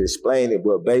minute to explain it,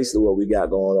 but basically what we got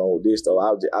going on with this, though,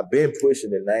 I've been pushing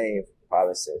the name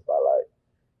probably since by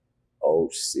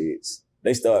like 06.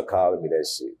 They started calling me that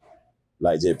shit.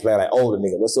 Like, just playing like older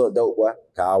nigga, what's up, dope boy?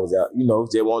 Cause I was out,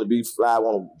 just want to be fly,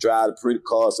 want to drive the pretty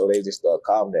car, so they just started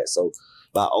calling me that. So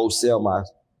by 07, I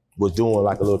was doing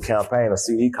like a little campaign, a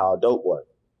CD called Dope Boy.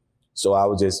 So I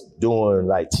was just doing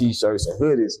like t-shirts and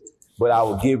hoodies, but I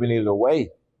was giving it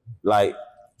away. Like,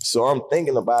 so I'm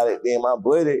thinking about it, then my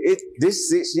buddy, this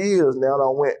 6 years now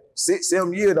done went,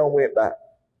 6-7 years done went by.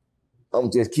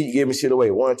 I'm just keep giving shit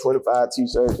away. 125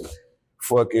 t-shirts,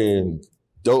 fucking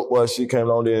Dope Boy shit came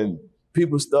on there, and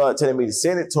people started telling me to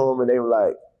send it to them, and they were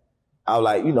like, I was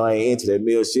like, I ain't into that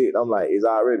meal shit. I'm like, it's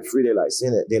already free. They like,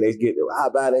 send it. Then they get, I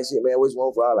buy that shit, man. Which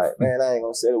one for? I like, man, I ain't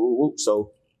gonna sell it. Whoop, whoop.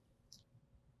 So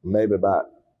maybe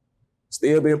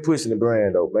still been pushing the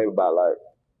brand though. Maybe about like,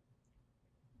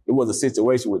 it was a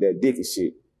situation with that Dickie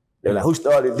shit. They're like, who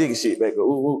started Dickie shit back?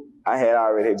 I had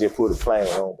already just put a plan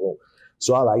on. Boom.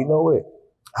 So I like, you know what?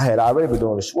 I had already been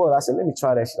doing the swirl. I said, let me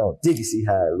try that shit on Dickie, see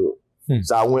how it look.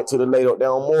 So I went to the lady up there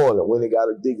on Moreland, when they got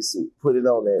a Dickie suit, put it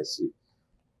on that shit.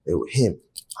 It was him.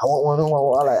 I want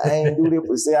one. I ain't do this,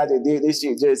 but say I just did this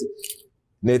shit just.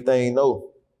 Next thing you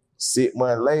know, 6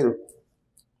 months later,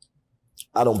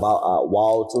 I done bought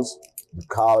Walters. You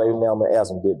call them now, I'm gonna ask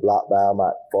them to get blocked by them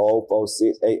at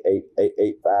 446-88-8859.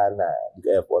 You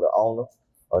can ask for the owner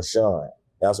or Sean.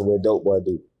 That's what Dope Boy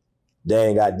do. They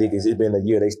ain't got Dickies. It's been a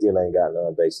year, they still ain't got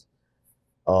none, basically.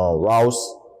 Ross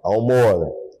on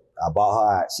Moreland. I bought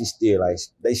her out.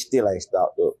 They still ain't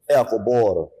stopped up. Alpha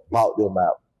Border, bought them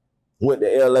out. Went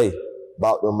to LA,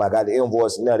 bought them out. Got the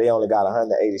invoice now. They only got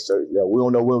 180 shirts left. We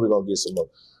don't know when we're gonna get some more.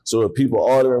 So if people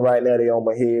ordering right now, they on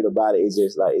my head about it. It's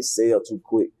just like, it sell too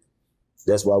quick.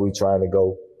 That's why we trying to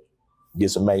go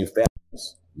get some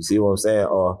manufacturers. You see what I'm saying?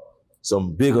 Or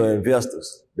some bigger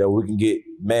investors that we can get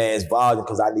mass volume,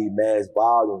 because I need mass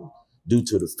volume due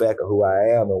to the fact of who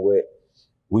I am and what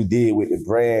we did with the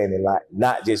brand, and like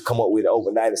not just come up with it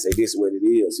overnight and say this is what it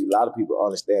is. See, a lot of people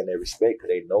understand their respect because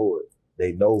they know it.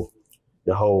 They know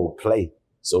the whole play.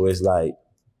 So it's like,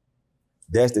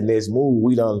 that's the next move.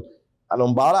 I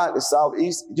done bought out the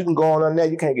Southeast. You can go on there.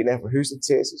 You can't get that from Houston,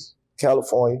 Texas,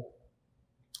 California,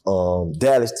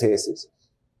 Dallas, Texas,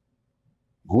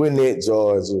 Gwinnett,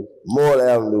 Georgia, Moreland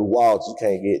Avenue, Waltz. You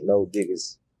can't get no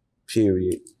diggers,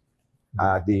 period.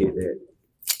 I did that.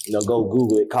 Go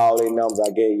Google it, call their numbers. I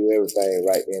gave you everything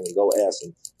right then, and go ask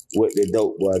them what the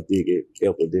Dope Boy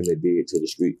epidemic did to the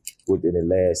street within the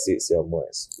last 6-7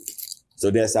 months. So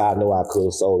that's how I know I could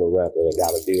have sold a record and got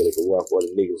a deal if it weren't for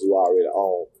the niggas who already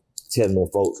own, telling them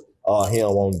folks, he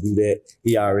don't want to do that.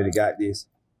 He already got this.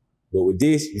 But with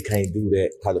this, you can't do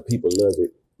that because the people love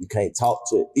it. You can't talk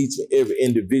to each and every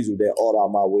individual that order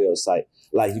on my website.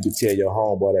 Like you could tell your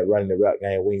homeboy that running the rap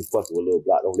game, we ain't fucking with Lil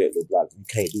Block, don't let Lil Block. You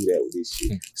can't do that with this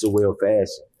shit. It's a well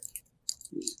fashion.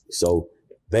 So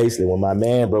basically, when my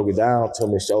man broke it down to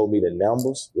me, showed me the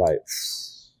numbers, like,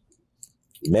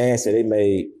 man said they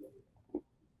made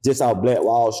just out Black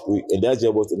Wall Street, and that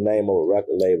just was the name of a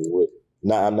record label with.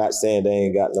 Now, I'm not saying they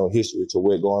ain't got no history to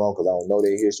what's going on because I don't know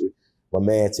their history. My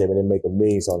man tell me they make $1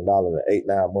 million in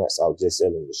 8-9 months. I was just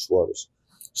selling the sweaters.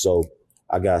 So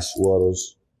I got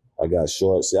sweaters, I got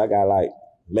shorts. See, I got like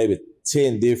maybe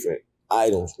 10 different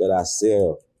items that I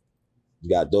sell. You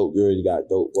got Dope Girl, you got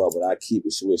Dope Boy, but I keep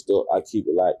it switched up. I keep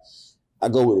it like, I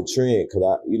go with the trend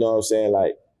because you know what I'm saying?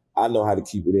 Like, I know how to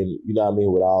keep it in, you know what I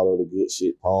mean, with all of the good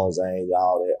shit, pawns, angles,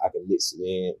 all that. I can mix it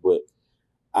in, but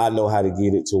I know how to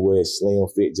get it to where it's slim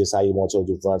fit, just how you want your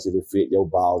Devontae to fit, your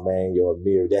ball, man, your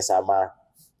mirror. That's how my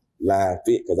line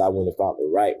fit, because I went and found the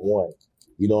right one.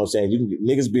 You know what I'm saying?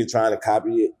 Niggas been trying to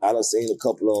copy it. I done seen a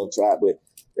couple of them try, but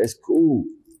that's cool.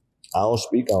 I don't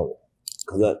speak on it,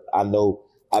 because I know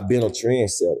I've been a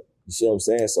trendsetter. You see what I'm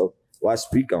saying? So why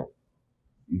speak on it?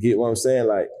 You get what I'm saying?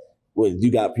 Like, well,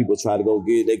 you got people try to go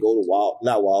get it, they go to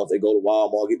they go to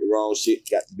Walmart, get the wrong shit,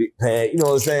 got the big pad, you know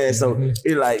what I'm saying? So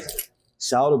it like,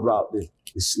 Shawty brought the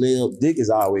slim dick has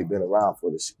always been around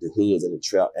for the hoods and the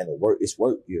trap and the work. It's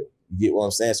work gear. You get what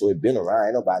I'm saying? So it been around.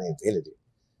 Ain't nobody invented it.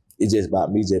 It's just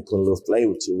about me just putting a little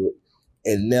flavor to it.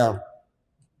 And now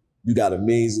you got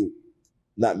millions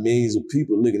of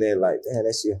people looking at it like, damn,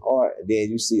 that shit hard. And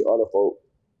then you see other folk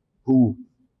who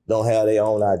don't have their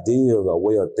own ideas or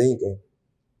way of thinking.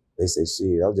 They say,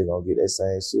 shit, I'm just gonna get that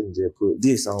same shit and just put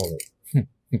this on it.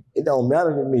 It don't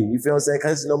matter to me. You feel what I'm saying?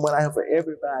 Because there's no money out here for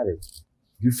everybody.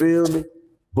 You feel me?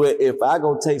 But if I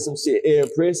go take some shit, Air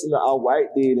Preston or All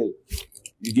White did, and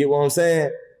you get what I'm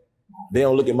saying? They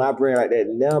don't look at my brand like that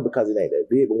now because it ain't that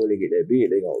big, but when they get that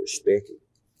big, they gonna respect it.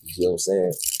 You see what I'm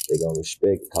saying? They gonna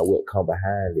respect it because what come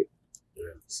behind it.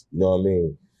 You know what I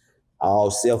mean? All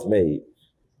self-made.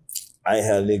 I ain't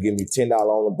had a nigga give me $10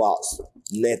 on the box.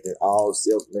 Nothing. All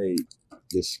self-made.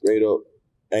 Just straight up.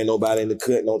 Ain't nobody in the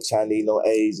cut, no Chinese, no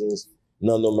Asians.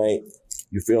 None of them ain't.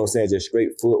 You feel what I'm saying? Just straight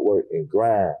footwork and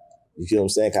grind. You feel what I'm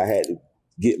saying? I had to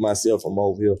get myself from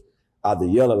over here out the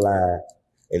yellow line,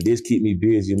 and this keep me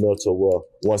busy enough to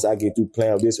once I get through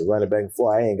playing with this and running back and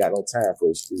forth, I ain't got no time for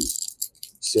the street.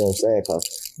 You see what I'm saying?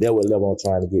 Because that what level I'm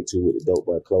trying to get to with the Dope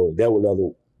Boy clothing. That what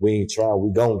level we ain't trying,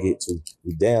 we gonna get to.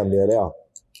 We damn near there.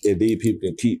 If these people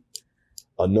can keep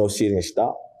enough shit in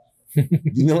stock.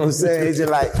 You know what I'm saying? It's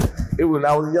just like, it was when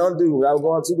I was a young dude, when I was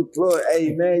going to the club,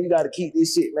 hey man, you gotta keep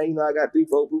this shit, man. You know, I got 3,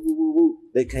 4, woo, woo, woo, woo.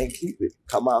 They can't keep it.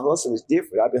 Cause my hustle is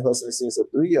different. I've been hustling since a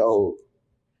 3-year-old.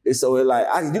 And so it's like,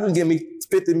 you can give me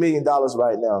 $50 million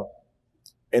right now,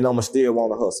 and I'ma still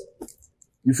wanna hustle.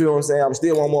 You feel what I'm saying? I'm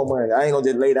still want more money. I ain't gonna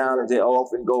just lay down and just, I'm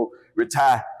finna go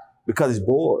retire because it's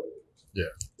bored. Yeah.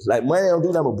 Like, money don't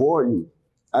do nothing but bore you.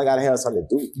 I gotta have something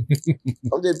to do.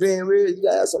 I'm just being real, you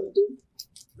gotta have something to do.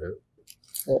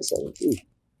 Yeah. Have something to do.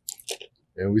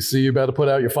 And we see you about to put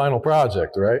out your final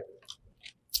project, right?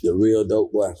 The Real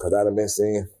Dope Boy, because I done been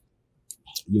saying,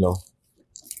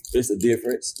 it's a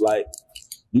difference. Like,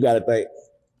 you gotta think,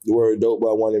 the word dope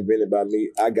boy wasn't invented by me.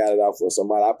 I got it out for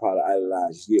somebody I probably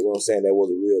idolized. You get what I'm saying? That was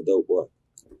a real dope boy.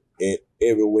 In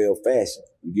every way of fashion.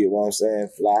 You get what I'm saying?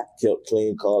 Fly, kept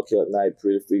clean, car, kept nice,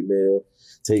 pretty female,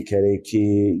 take care of their kid,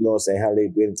 you know what I'm saying? How they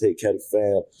been, take care of the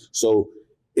fam. So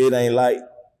it ain't like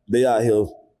they out here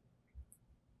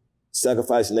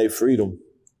sacrificing their freedom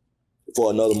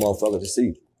for another motherfucker to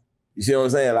see. You see what I'm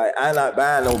saying? Like, I'm not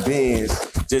buying no Benz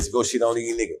just to go shit on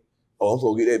these niggas. Oh, I'm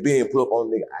supposed to get that Benz put up on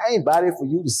the nigga. I ain't buy it for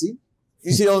you to see.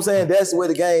 You see what I'm saying? That's the way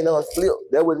the game done flip.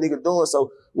 That's what nigga doing.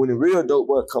 So when the real dope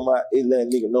boy come out, it let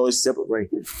nigga know it's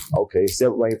separating. Okay,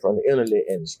 separating from the internet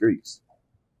and the streets.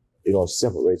 It gonna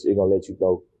separate you. It gonna let you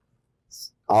know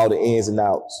all the ins and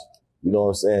outs. You know what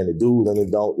I'm saying? The do's and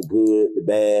the don't, the good, the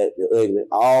bad, the ugly,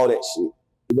 all that shit.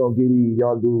 It gonna give these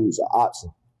young dudes an option.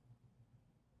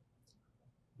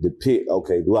 The pick,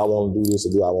 okay, do I want to do this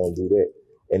or do I want to do that?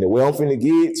 And the way I'm finna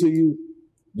give it to you,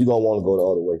 you're gonna want to go the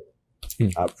other way.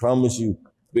 I promise you,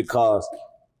 because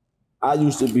I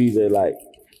used to be the, like,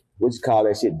 what you call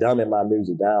that shit, dumbing my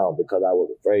music down because I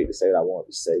was afraid to say what I wanted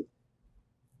to say.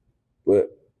 But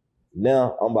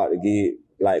now I'm about to get,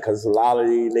 like, because there's a lot of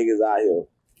these niggas out here,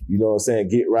 you know what I'm saying,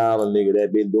 get around a nigga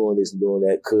that been doing this and doing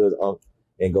that,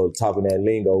 and go talking that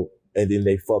lingo, and then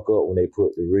they fuck up when they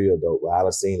put the real dope. I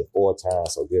done seen it 4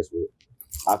 times, so guess what?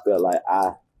 I felt like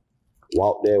I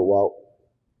walked that walk,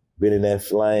 been in that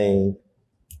flame,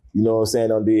 you know what I'm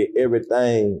saying, I did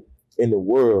everything in the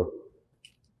world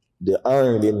to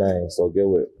earn their name. So get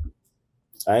what?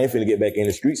 I ain't finna get back in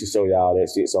the streets to show y'all that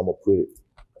shit, so I'm gonna put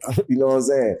it. You know what I'm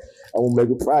saying? I'm gonna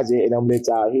make a project and I'm gonna let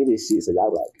y'all hear this shit. So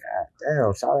y'all like, God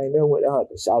damn, Shawty ain't never went to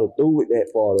hunting. Shawty through with that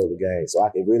part of the game. So I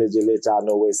can really just let y'all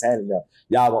know what's happening now.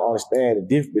 Y'all gonna understand the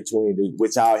difference between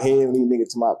what y'all hearing these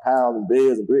niggas to my pounds and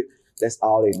bills and bricks. That's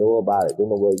all they know about it. Don't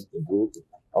know where you can do it.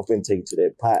 I'm finna take you to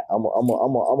that pot. I'm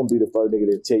gonna be the first nigga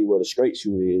to tell you where the straight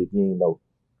shoot is if you ain't know.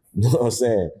 You know what I'm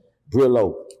saying?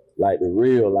 Brillo, like the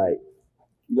real, like,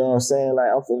 you know what I'm saying? Like,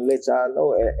 I'm finna let y'all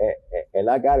know. And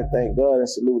I gotta thank God and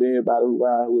salute everybody who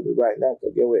around here with it right now.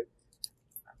 Cause get what?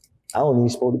 I don't even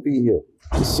supposed to be here.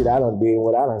 This shit I done did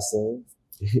what I done seen.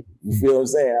 You feel what I'm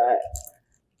saying?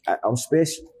 I'm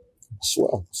special.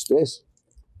 Swear, special,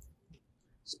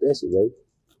 baby.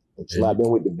 I've been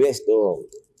with the best of them.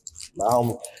 My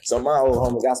homie, some of my old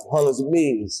homie got some hundreds of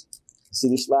millions. See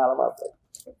the smile on my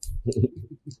face.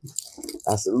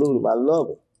 I salute him. I love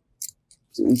him.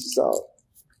 To each his own.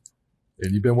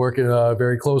 And you've been working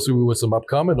very closely with some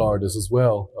upcoming artists as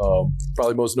well.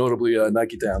 Probably most notably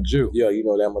Nike Town Jew. Yeah, you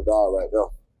know, that my dog right there.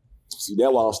 See,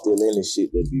 that's why I'm still in this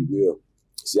shit, to be real.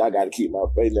 See, I got to keep my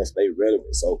faith and stay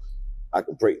relevant so I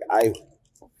can break the ice.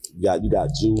 You got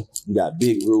Jew, you got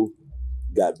Big Roo,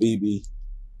 you got BB,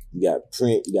 you got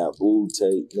Print, you got Boo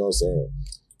Tape, you know what I'm saying?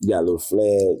 You got a little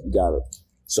flag, you got a...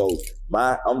 So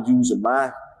I'm using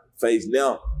my face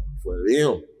now for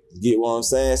them. You get what I'm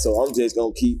saying? So I'm just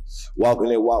gonna keep walking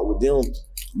that walk with them,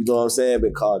 you know what I'm saying?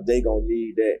 Because they gonna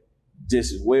need that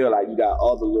just as well. Like you got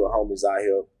other little homies out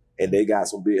here and they got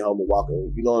some big homies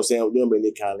walking, you know what I'm saying, with them, and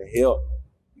they kind of help.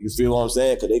 You feel what I'm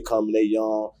saying? Because they come and they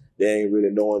young, they ain't really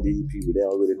knowing these people, they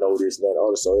don't really know this and that and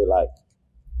other. So they like,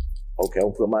 okay, I'm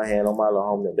gonna put my hand on my little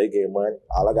homie. If they get money,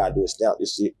 all I gotta do is stamp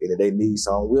this shit, and if they need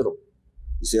something with them.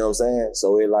 You see what I'm saying?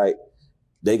 So it like,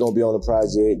 they gonna be on the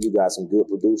project. You got some good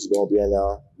producers gonna be in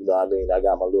there. You know what I mean? I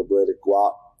got my little brother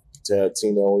Guap,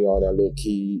 Tarantino on that little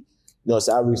key. You know,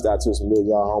 so I reached out to some little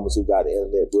young homies who got the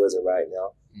internet buzzing right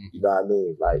now. You know what I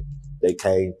mean? Like, they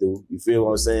came through. You feel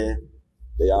what I'm saying?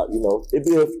 They all, you know, it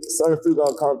be a certain few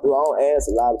gonna come through. I don't ask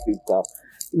a lot of people come.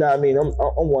 You know what I mean? I'm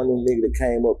one of them niggas that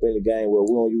came up in the game where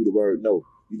we don't use the word no.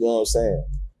 You know what I'm saying?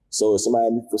 So if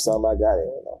somebody for something I got it,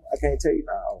 you know, I can't tell you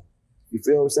now. You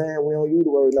feel what I'm saying? We don't use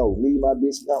the word no. Me, my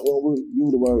bitch, we don't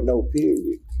use the word no,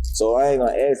 period. So I ain't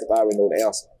gonna ask if I already know the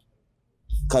answer.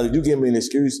 Cause if you give me an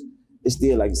excuse, it's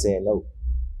still like you're saying no.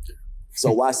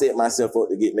 So why set myself up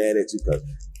to get mad at you? Cause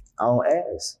I don't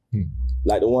ask.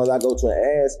 Like the ones I go to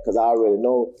and ask, cause I already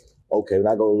know, okay, when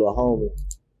I go to a little homie,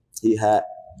 he hot,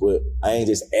 but I ain't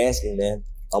just asking them.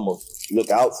 I'm gonna look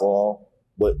out for him.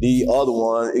 But the other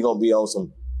one, it gonna be on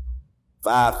some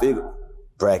 5-figure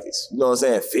brackets. You know what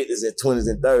I'm saying? 50s and 20s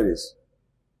and 30s.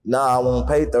 Nah, I won't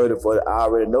pay 30 for it. I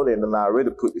already know that, and I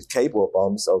already put this cape up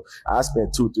on me. So I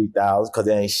spent $2,000-$3,000 because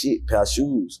they ain't shit, pair of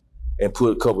shoes, and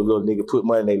put a couple little niggas put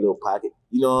money in their little pocket.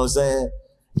 You know what I'm saying?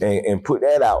 And put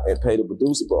that out and pay the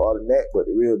producer for all the that. But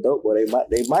the real dope, boy,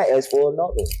 they might ask for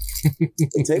another one.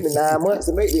 It take me 9 months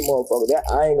to make these motherfuckers. That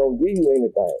I ain't gonna give you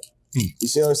anything. You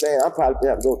see what I'm saying? I probably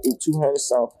have to go through 200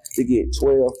 songs to get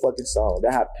 12 fucking songs.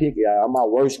 That's how picky I am. I'm my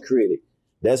worst critic.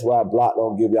 That's why Block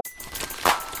don't give y'all.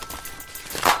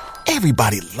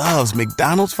 Everybody loves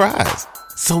McDonald's fries.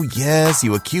 So yes,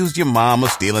 you accused your mom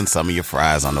of stealing some of your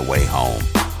fries on the way home.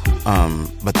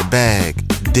 But the bag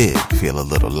did feel a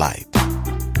little light.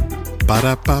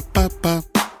 Ba-da-ba-ba-ba.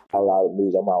 A lot of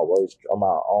music, I'm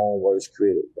my own worst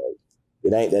critic, bro.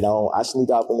 It ain't that I sneak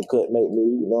off in the cut and make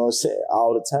music, you know what I'm saying,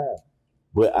 all the time.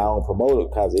 But I don't promote it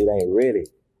because it ain't ready.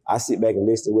 I sit back and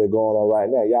listen to what's going on right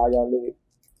now. Y'all young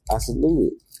niggas, I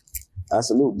salute it. I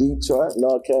salute Detroit,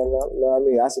 North Carolina, you know what I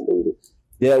mean? I salute it.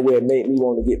 That way it made me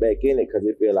want to get back in it because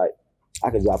it feel like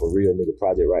I can drop a real nigga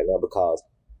project right now because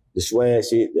the swag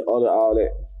shit, all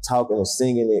that talking and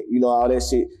singing it, you know, all that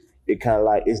shit, it kind of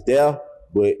like, it's there,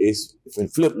 but it's been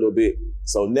flipped a little bit.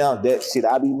 So now that shit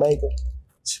I be making,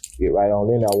 get right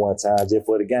on in there one time just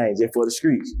for the game, just for the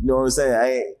streets. You know what I'm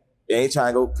saying? I ain't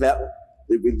trying to go platinum.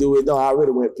 If we do it, no, I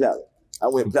already went platinum. I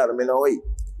went platinum in 08.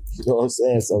 You know what I'm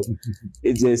saying? So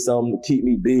it's just something to keep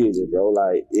me busy, bro.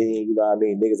 Like, you know what I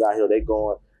mean? Niggas out here, they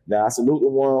going. Now, I salute the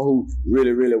one who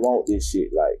really, really want this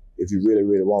shit. Like, if you really,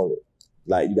 really want it.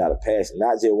 Like, you got a passion.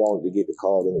 Not just want to get the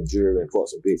call in the jury and fuck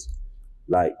some bitches.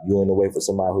 Like, you in the way for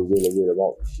somebody who really, really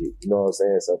want this shit. You know what I'm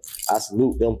saying? So I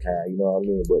salute them kind, you know what I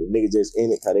mean? But the nigga just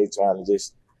in it because they trying to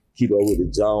just keep up with the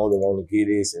Jones and want to get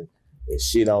this and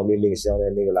shit on them niggas, shit on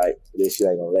that nigga like, this shit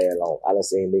ain't gonna last long. I done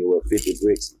seen nigga with 50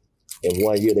 bricks. In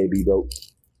 1 year, they be dope.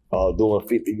 Doing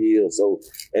 50 years. So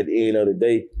at the end of the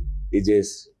day, it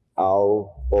just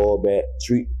all back.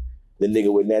 Treat the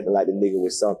nigga with nothing like the nigga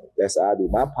with something. That's how I do.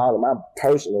 My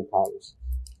personal partners.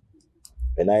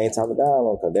 And I ain't talking down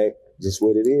on because that just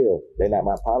what it is. They not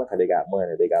my partner because they got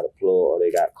money. They got a plug or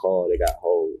they got car, they got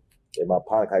hoes. They my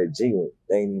partner because they genuine.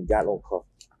 They ain't even got no car.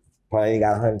 Probably ain't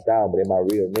got 100,000, but they my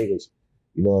real niggas.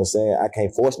 You know what I'm saying? I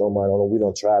can't force no money on them. We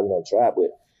don't try, but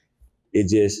it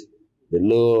just, the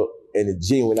love and the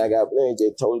genuine I got for them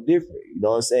just totally different. You know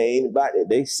what I'm saying? Anybody that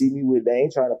they see me with, they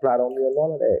ain't trying to plot on me or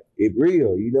none of that. It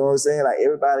real. You know what I'm saying? Like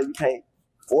everybody, you can't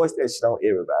force that shit on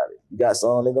everybody. You got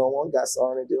something they gonna want, you got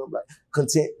something they do. Like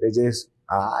content, they just,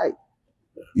 all right.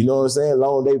 You know what I'm saying?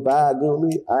 Long as they vibe good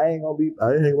with me, I ain't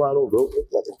around no broke.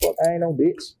 What the fuck? I ain't no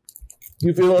bitch.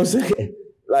 You feel what I'm saying?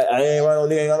 Like I ain't around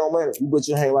no nigga ain't got no money. You put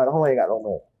your hang around home, ain't got no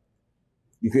money.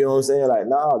 You feel what I'm saying? Like,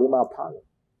 nah, they're my partner.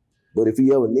 But if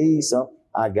he ever needs something,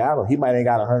 I got him. He might ain't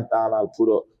got $100,000 to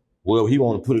put up. Well, he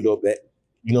want to put it up at,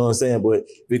 you know what I'm saying? But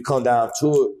if it come down to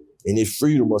it, and his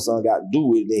freedom or something got to do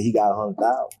with it, then he got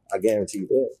 $100,000. I guarantee you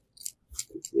that.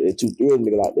 There's 2-3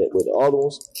 niggas like that. But the other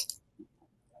ones, you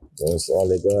know what I'm saying? I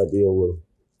let God deal with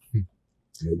them.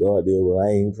 Let God deal with them. I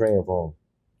ain't even praying for them.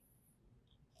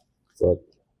 Fuck.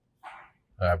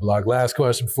 All right, Block, last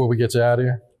question before we get you out of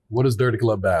here. What does Dirty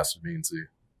Glove Bastard mean to you?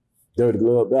 Dirty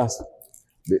Glove Bastard.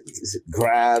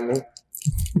 Grinding.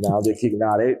 Now they're kicking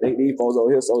out. These folks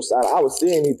over here so silent. I was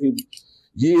seeing these people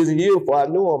years and years before I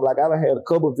knew them. Like, I done had a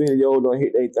couple videos done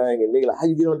hit their thing, and nigga like, how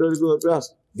you get on Dirty Glove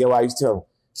Bastard? Get why I used to tell them,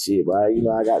 shit, boy, you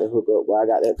know I got the hook up, boy, I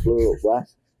got that plug, boy.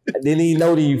 I didn't even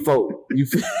know these folks.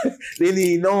 Didn't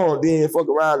even know them. Then fuck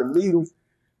around and meet them.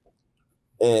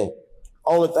 And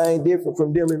only thing different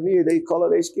from them and me is they color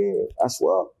their skin. I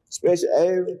swear. Especially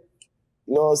Aaron.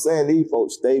 You know what I'm saying? These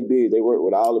folks stay big. They work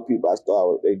with all the people I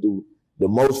start with. They do the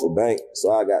most for bank.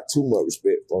 So I got too much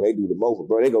respect for them. They do the most for,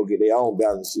 bro. They go get their own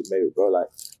balance shit, maybe, bro. Like,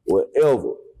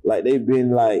 whatever. Like, they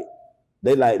been like,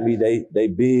 they like me. They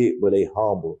big, but they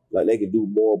humble. Like, they can do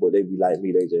more, but they be like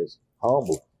me. They just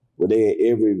humble. But they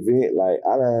in every event. Like,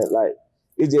 I don't, like,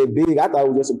 it's just big. I thought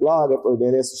it was just a blog at first.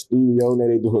 Then it's a studio. Then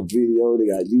they doing video. They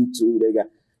got YouTube.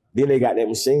 Then they got that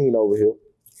machine over here.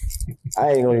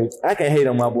 I can't hate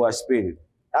on my boy Spitty.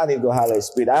 I need to go holler at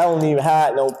Spitty. I don't even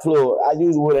hide no plug. I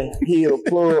usually would have hid a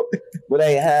plug, but I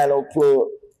ain't hide no plug.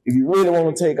 If you really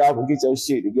want to take off and get your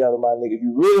shit together, my nigga, if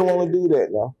you really want to do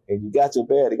that now, and you got your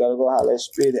bag, you gotta go holler at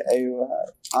Spitty.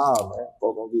 Man,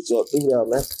 folks gonna get you up through there,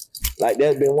 man. Like,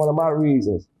 that's been one of my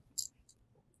reasons.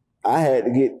 I had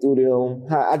to get through them.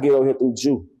 I get over here through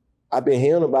Jew. I've been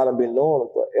hearing about them, been knowing them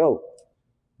forever.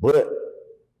 But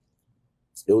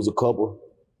it was a couple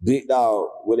big dog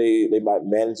where they might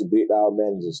manage a big dog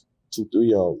managers,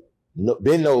 2-3 of them.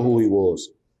 Didn't know who he was.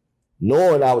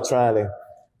 Knowing I was trying to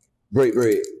break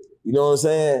bread. You know what I'm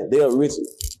saying? They'll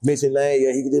mention name,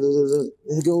 yeah, he can do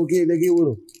let's go get with him.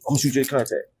 I'm gonna shoot your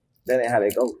contact. That ain't how they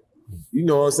go. You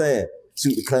know what I'm saying?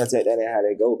 Shoot the contact, that ain't how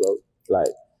they go, bro. Like,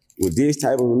 with this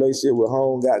type of relationship with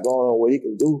Home got going on, what he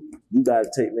can do, you gotta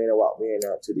take man and walk man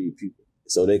out to these people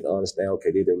so they can understand,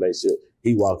 okay, this relationship.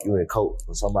 He walk you in coat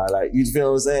or somebody like, you feel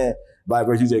what I'm saying? By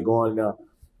virtue, you just going now,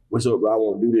 what's up, bro? I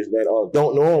want to do this, that, or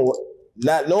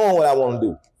not knowing what I want to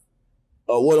do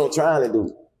or what I'm trying to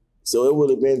do. So it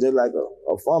would have been just like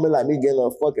a farmer like me getting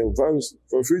a fucking verse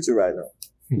from Future right now.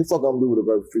 What the fuck I'm gonna do with a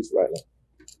verse from Future right now?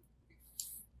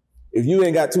 If you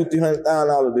ain't got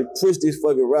 $200,000-$300,000 to push this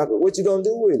fucking record, what you gonna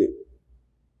do with it?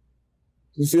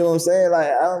 You feel what I'm saying?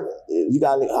 Like, I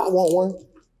want one.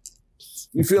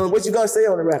 You feel what you gonna say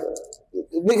on the record?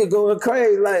 Nigga going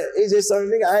crazy, like, it's just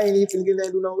certain nigga, I ain't even finna get there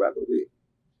and do no record with.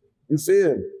 You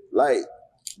feel me? Like,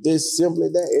 just simply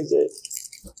that, it's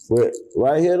just, but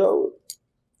right here though,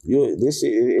 this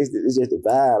shit, it's just a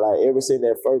vibe. Like, ever since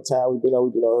that first time we've been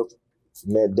on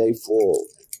from that day forward.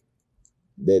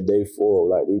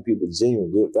 Like, these people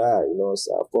genuine, good vibe, you know what I'm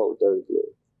saying? I fuck with Dirty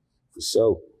Glove, for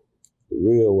sure, the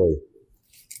real way,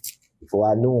 before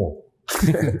I knew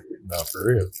him. No, for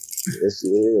real. Yes,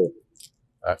 yeah.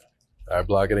 All right,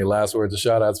 Block, any last words or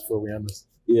shout-outs before we end this?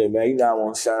 Yeah, man, you know I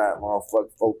want to shout out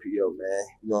motherfucking 4PO, man.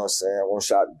 You know what I'm saying? I want to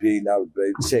shout out to $1 billion,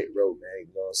 baby. Check road, man.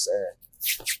 You know what I'm saying?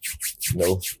 You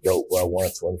know, dope boy,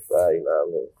 125, you know what I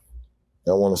mean?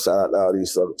 I want to shout out to all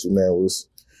these suckers too, man.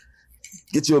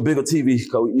 Get you a bigger TV,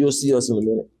 cause you'll see us in a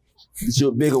minute. Get you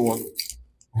a bigger one.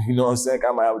 You know what I'm saying?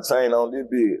 I might have a chain on this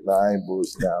big. Nah, I ain't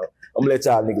bullshit now. I'm gonna let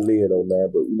y'all nigga live though, man.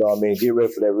 But you know what I mean? Get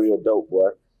ready for that real dope, boy.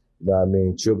 You know what I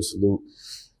mean? Triple salute.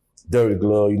 Dirty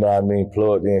Glove, you know what I mean?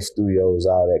 Plugged in studios,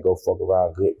 all that. Go fuck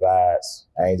around, good vibes.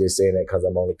 I ain't just saying that because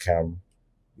I'm on the camera.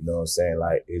 You know what I'm saying?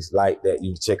 Like, it's like that.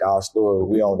 You check our story.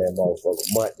 We on that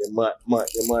motherfucker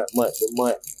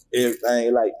month.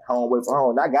 Everything like home away from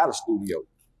home. I got a studio.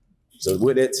 So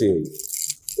what that tell you?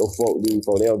 Go fuck with these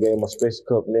folks. They don't give them a special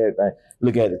cup and everything.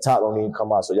 Look at the top, don't even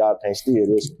come out, so y'all can't steal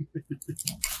this one.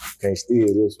 Can't steal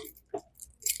this one.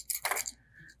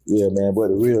 Yeah, man, but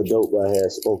the real dope right here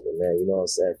spoken, man. You know what I'm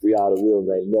saying? Free all the real,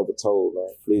 man. Never told, man.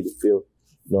 Plead the fifth. You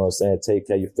know what I'm saying? Take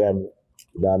care of your family.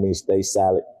 You know what I mean? Stay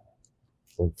solid.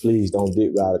 And please don't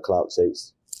dick ride a clout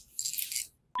chase.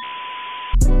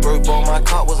 Bird on my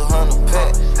car was 100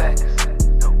 packs.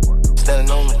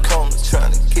 Standing on the corner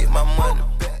trying to get my money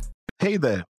back. Hey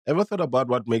there, ever thought about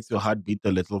what makes your heart beat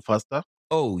a little faster?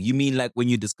 Oh, you mean like when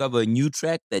you discover a new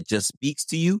track that just speaks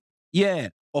to you? Yeah,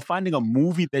 or finding a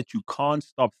movie that you can't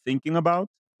stop thinking about?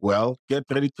 Well, get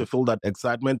ready to feel that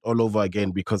excitement all over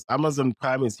again because Amazon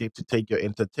Prime is here to take your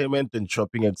entertainment and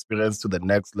shopping experience to the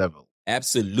next level.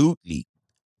 Absolutely.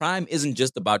 Prime isn't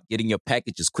just about getting your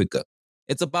packages quicker.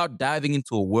 It's about diving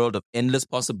into a world of endless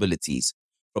possibilities,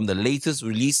 from the latest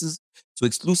releases to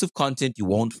exclusive content you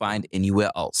won't find anywhere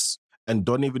else. And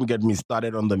don't even get me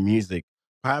started on the music.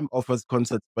 Prime offers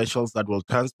concert specials that will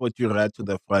transport you right to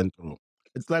the front row.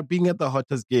 It's like being at the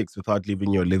hottest gigs without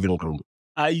leaving your living room.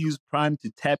 I use Prime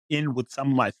to tap in with some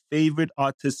of my favorite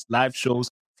artists' live shows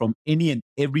from any and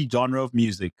every genre of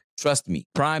music. Trust me,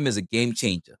 Prime is a game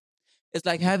changer. It's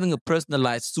like having a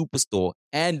personalized superstore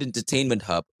and entertainment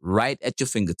hub right at your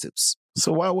fingertips.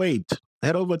 So why wait?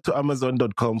 Head over to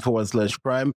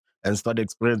amazon.com/Prime and start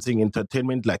experiencing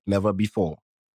entertainment like never before.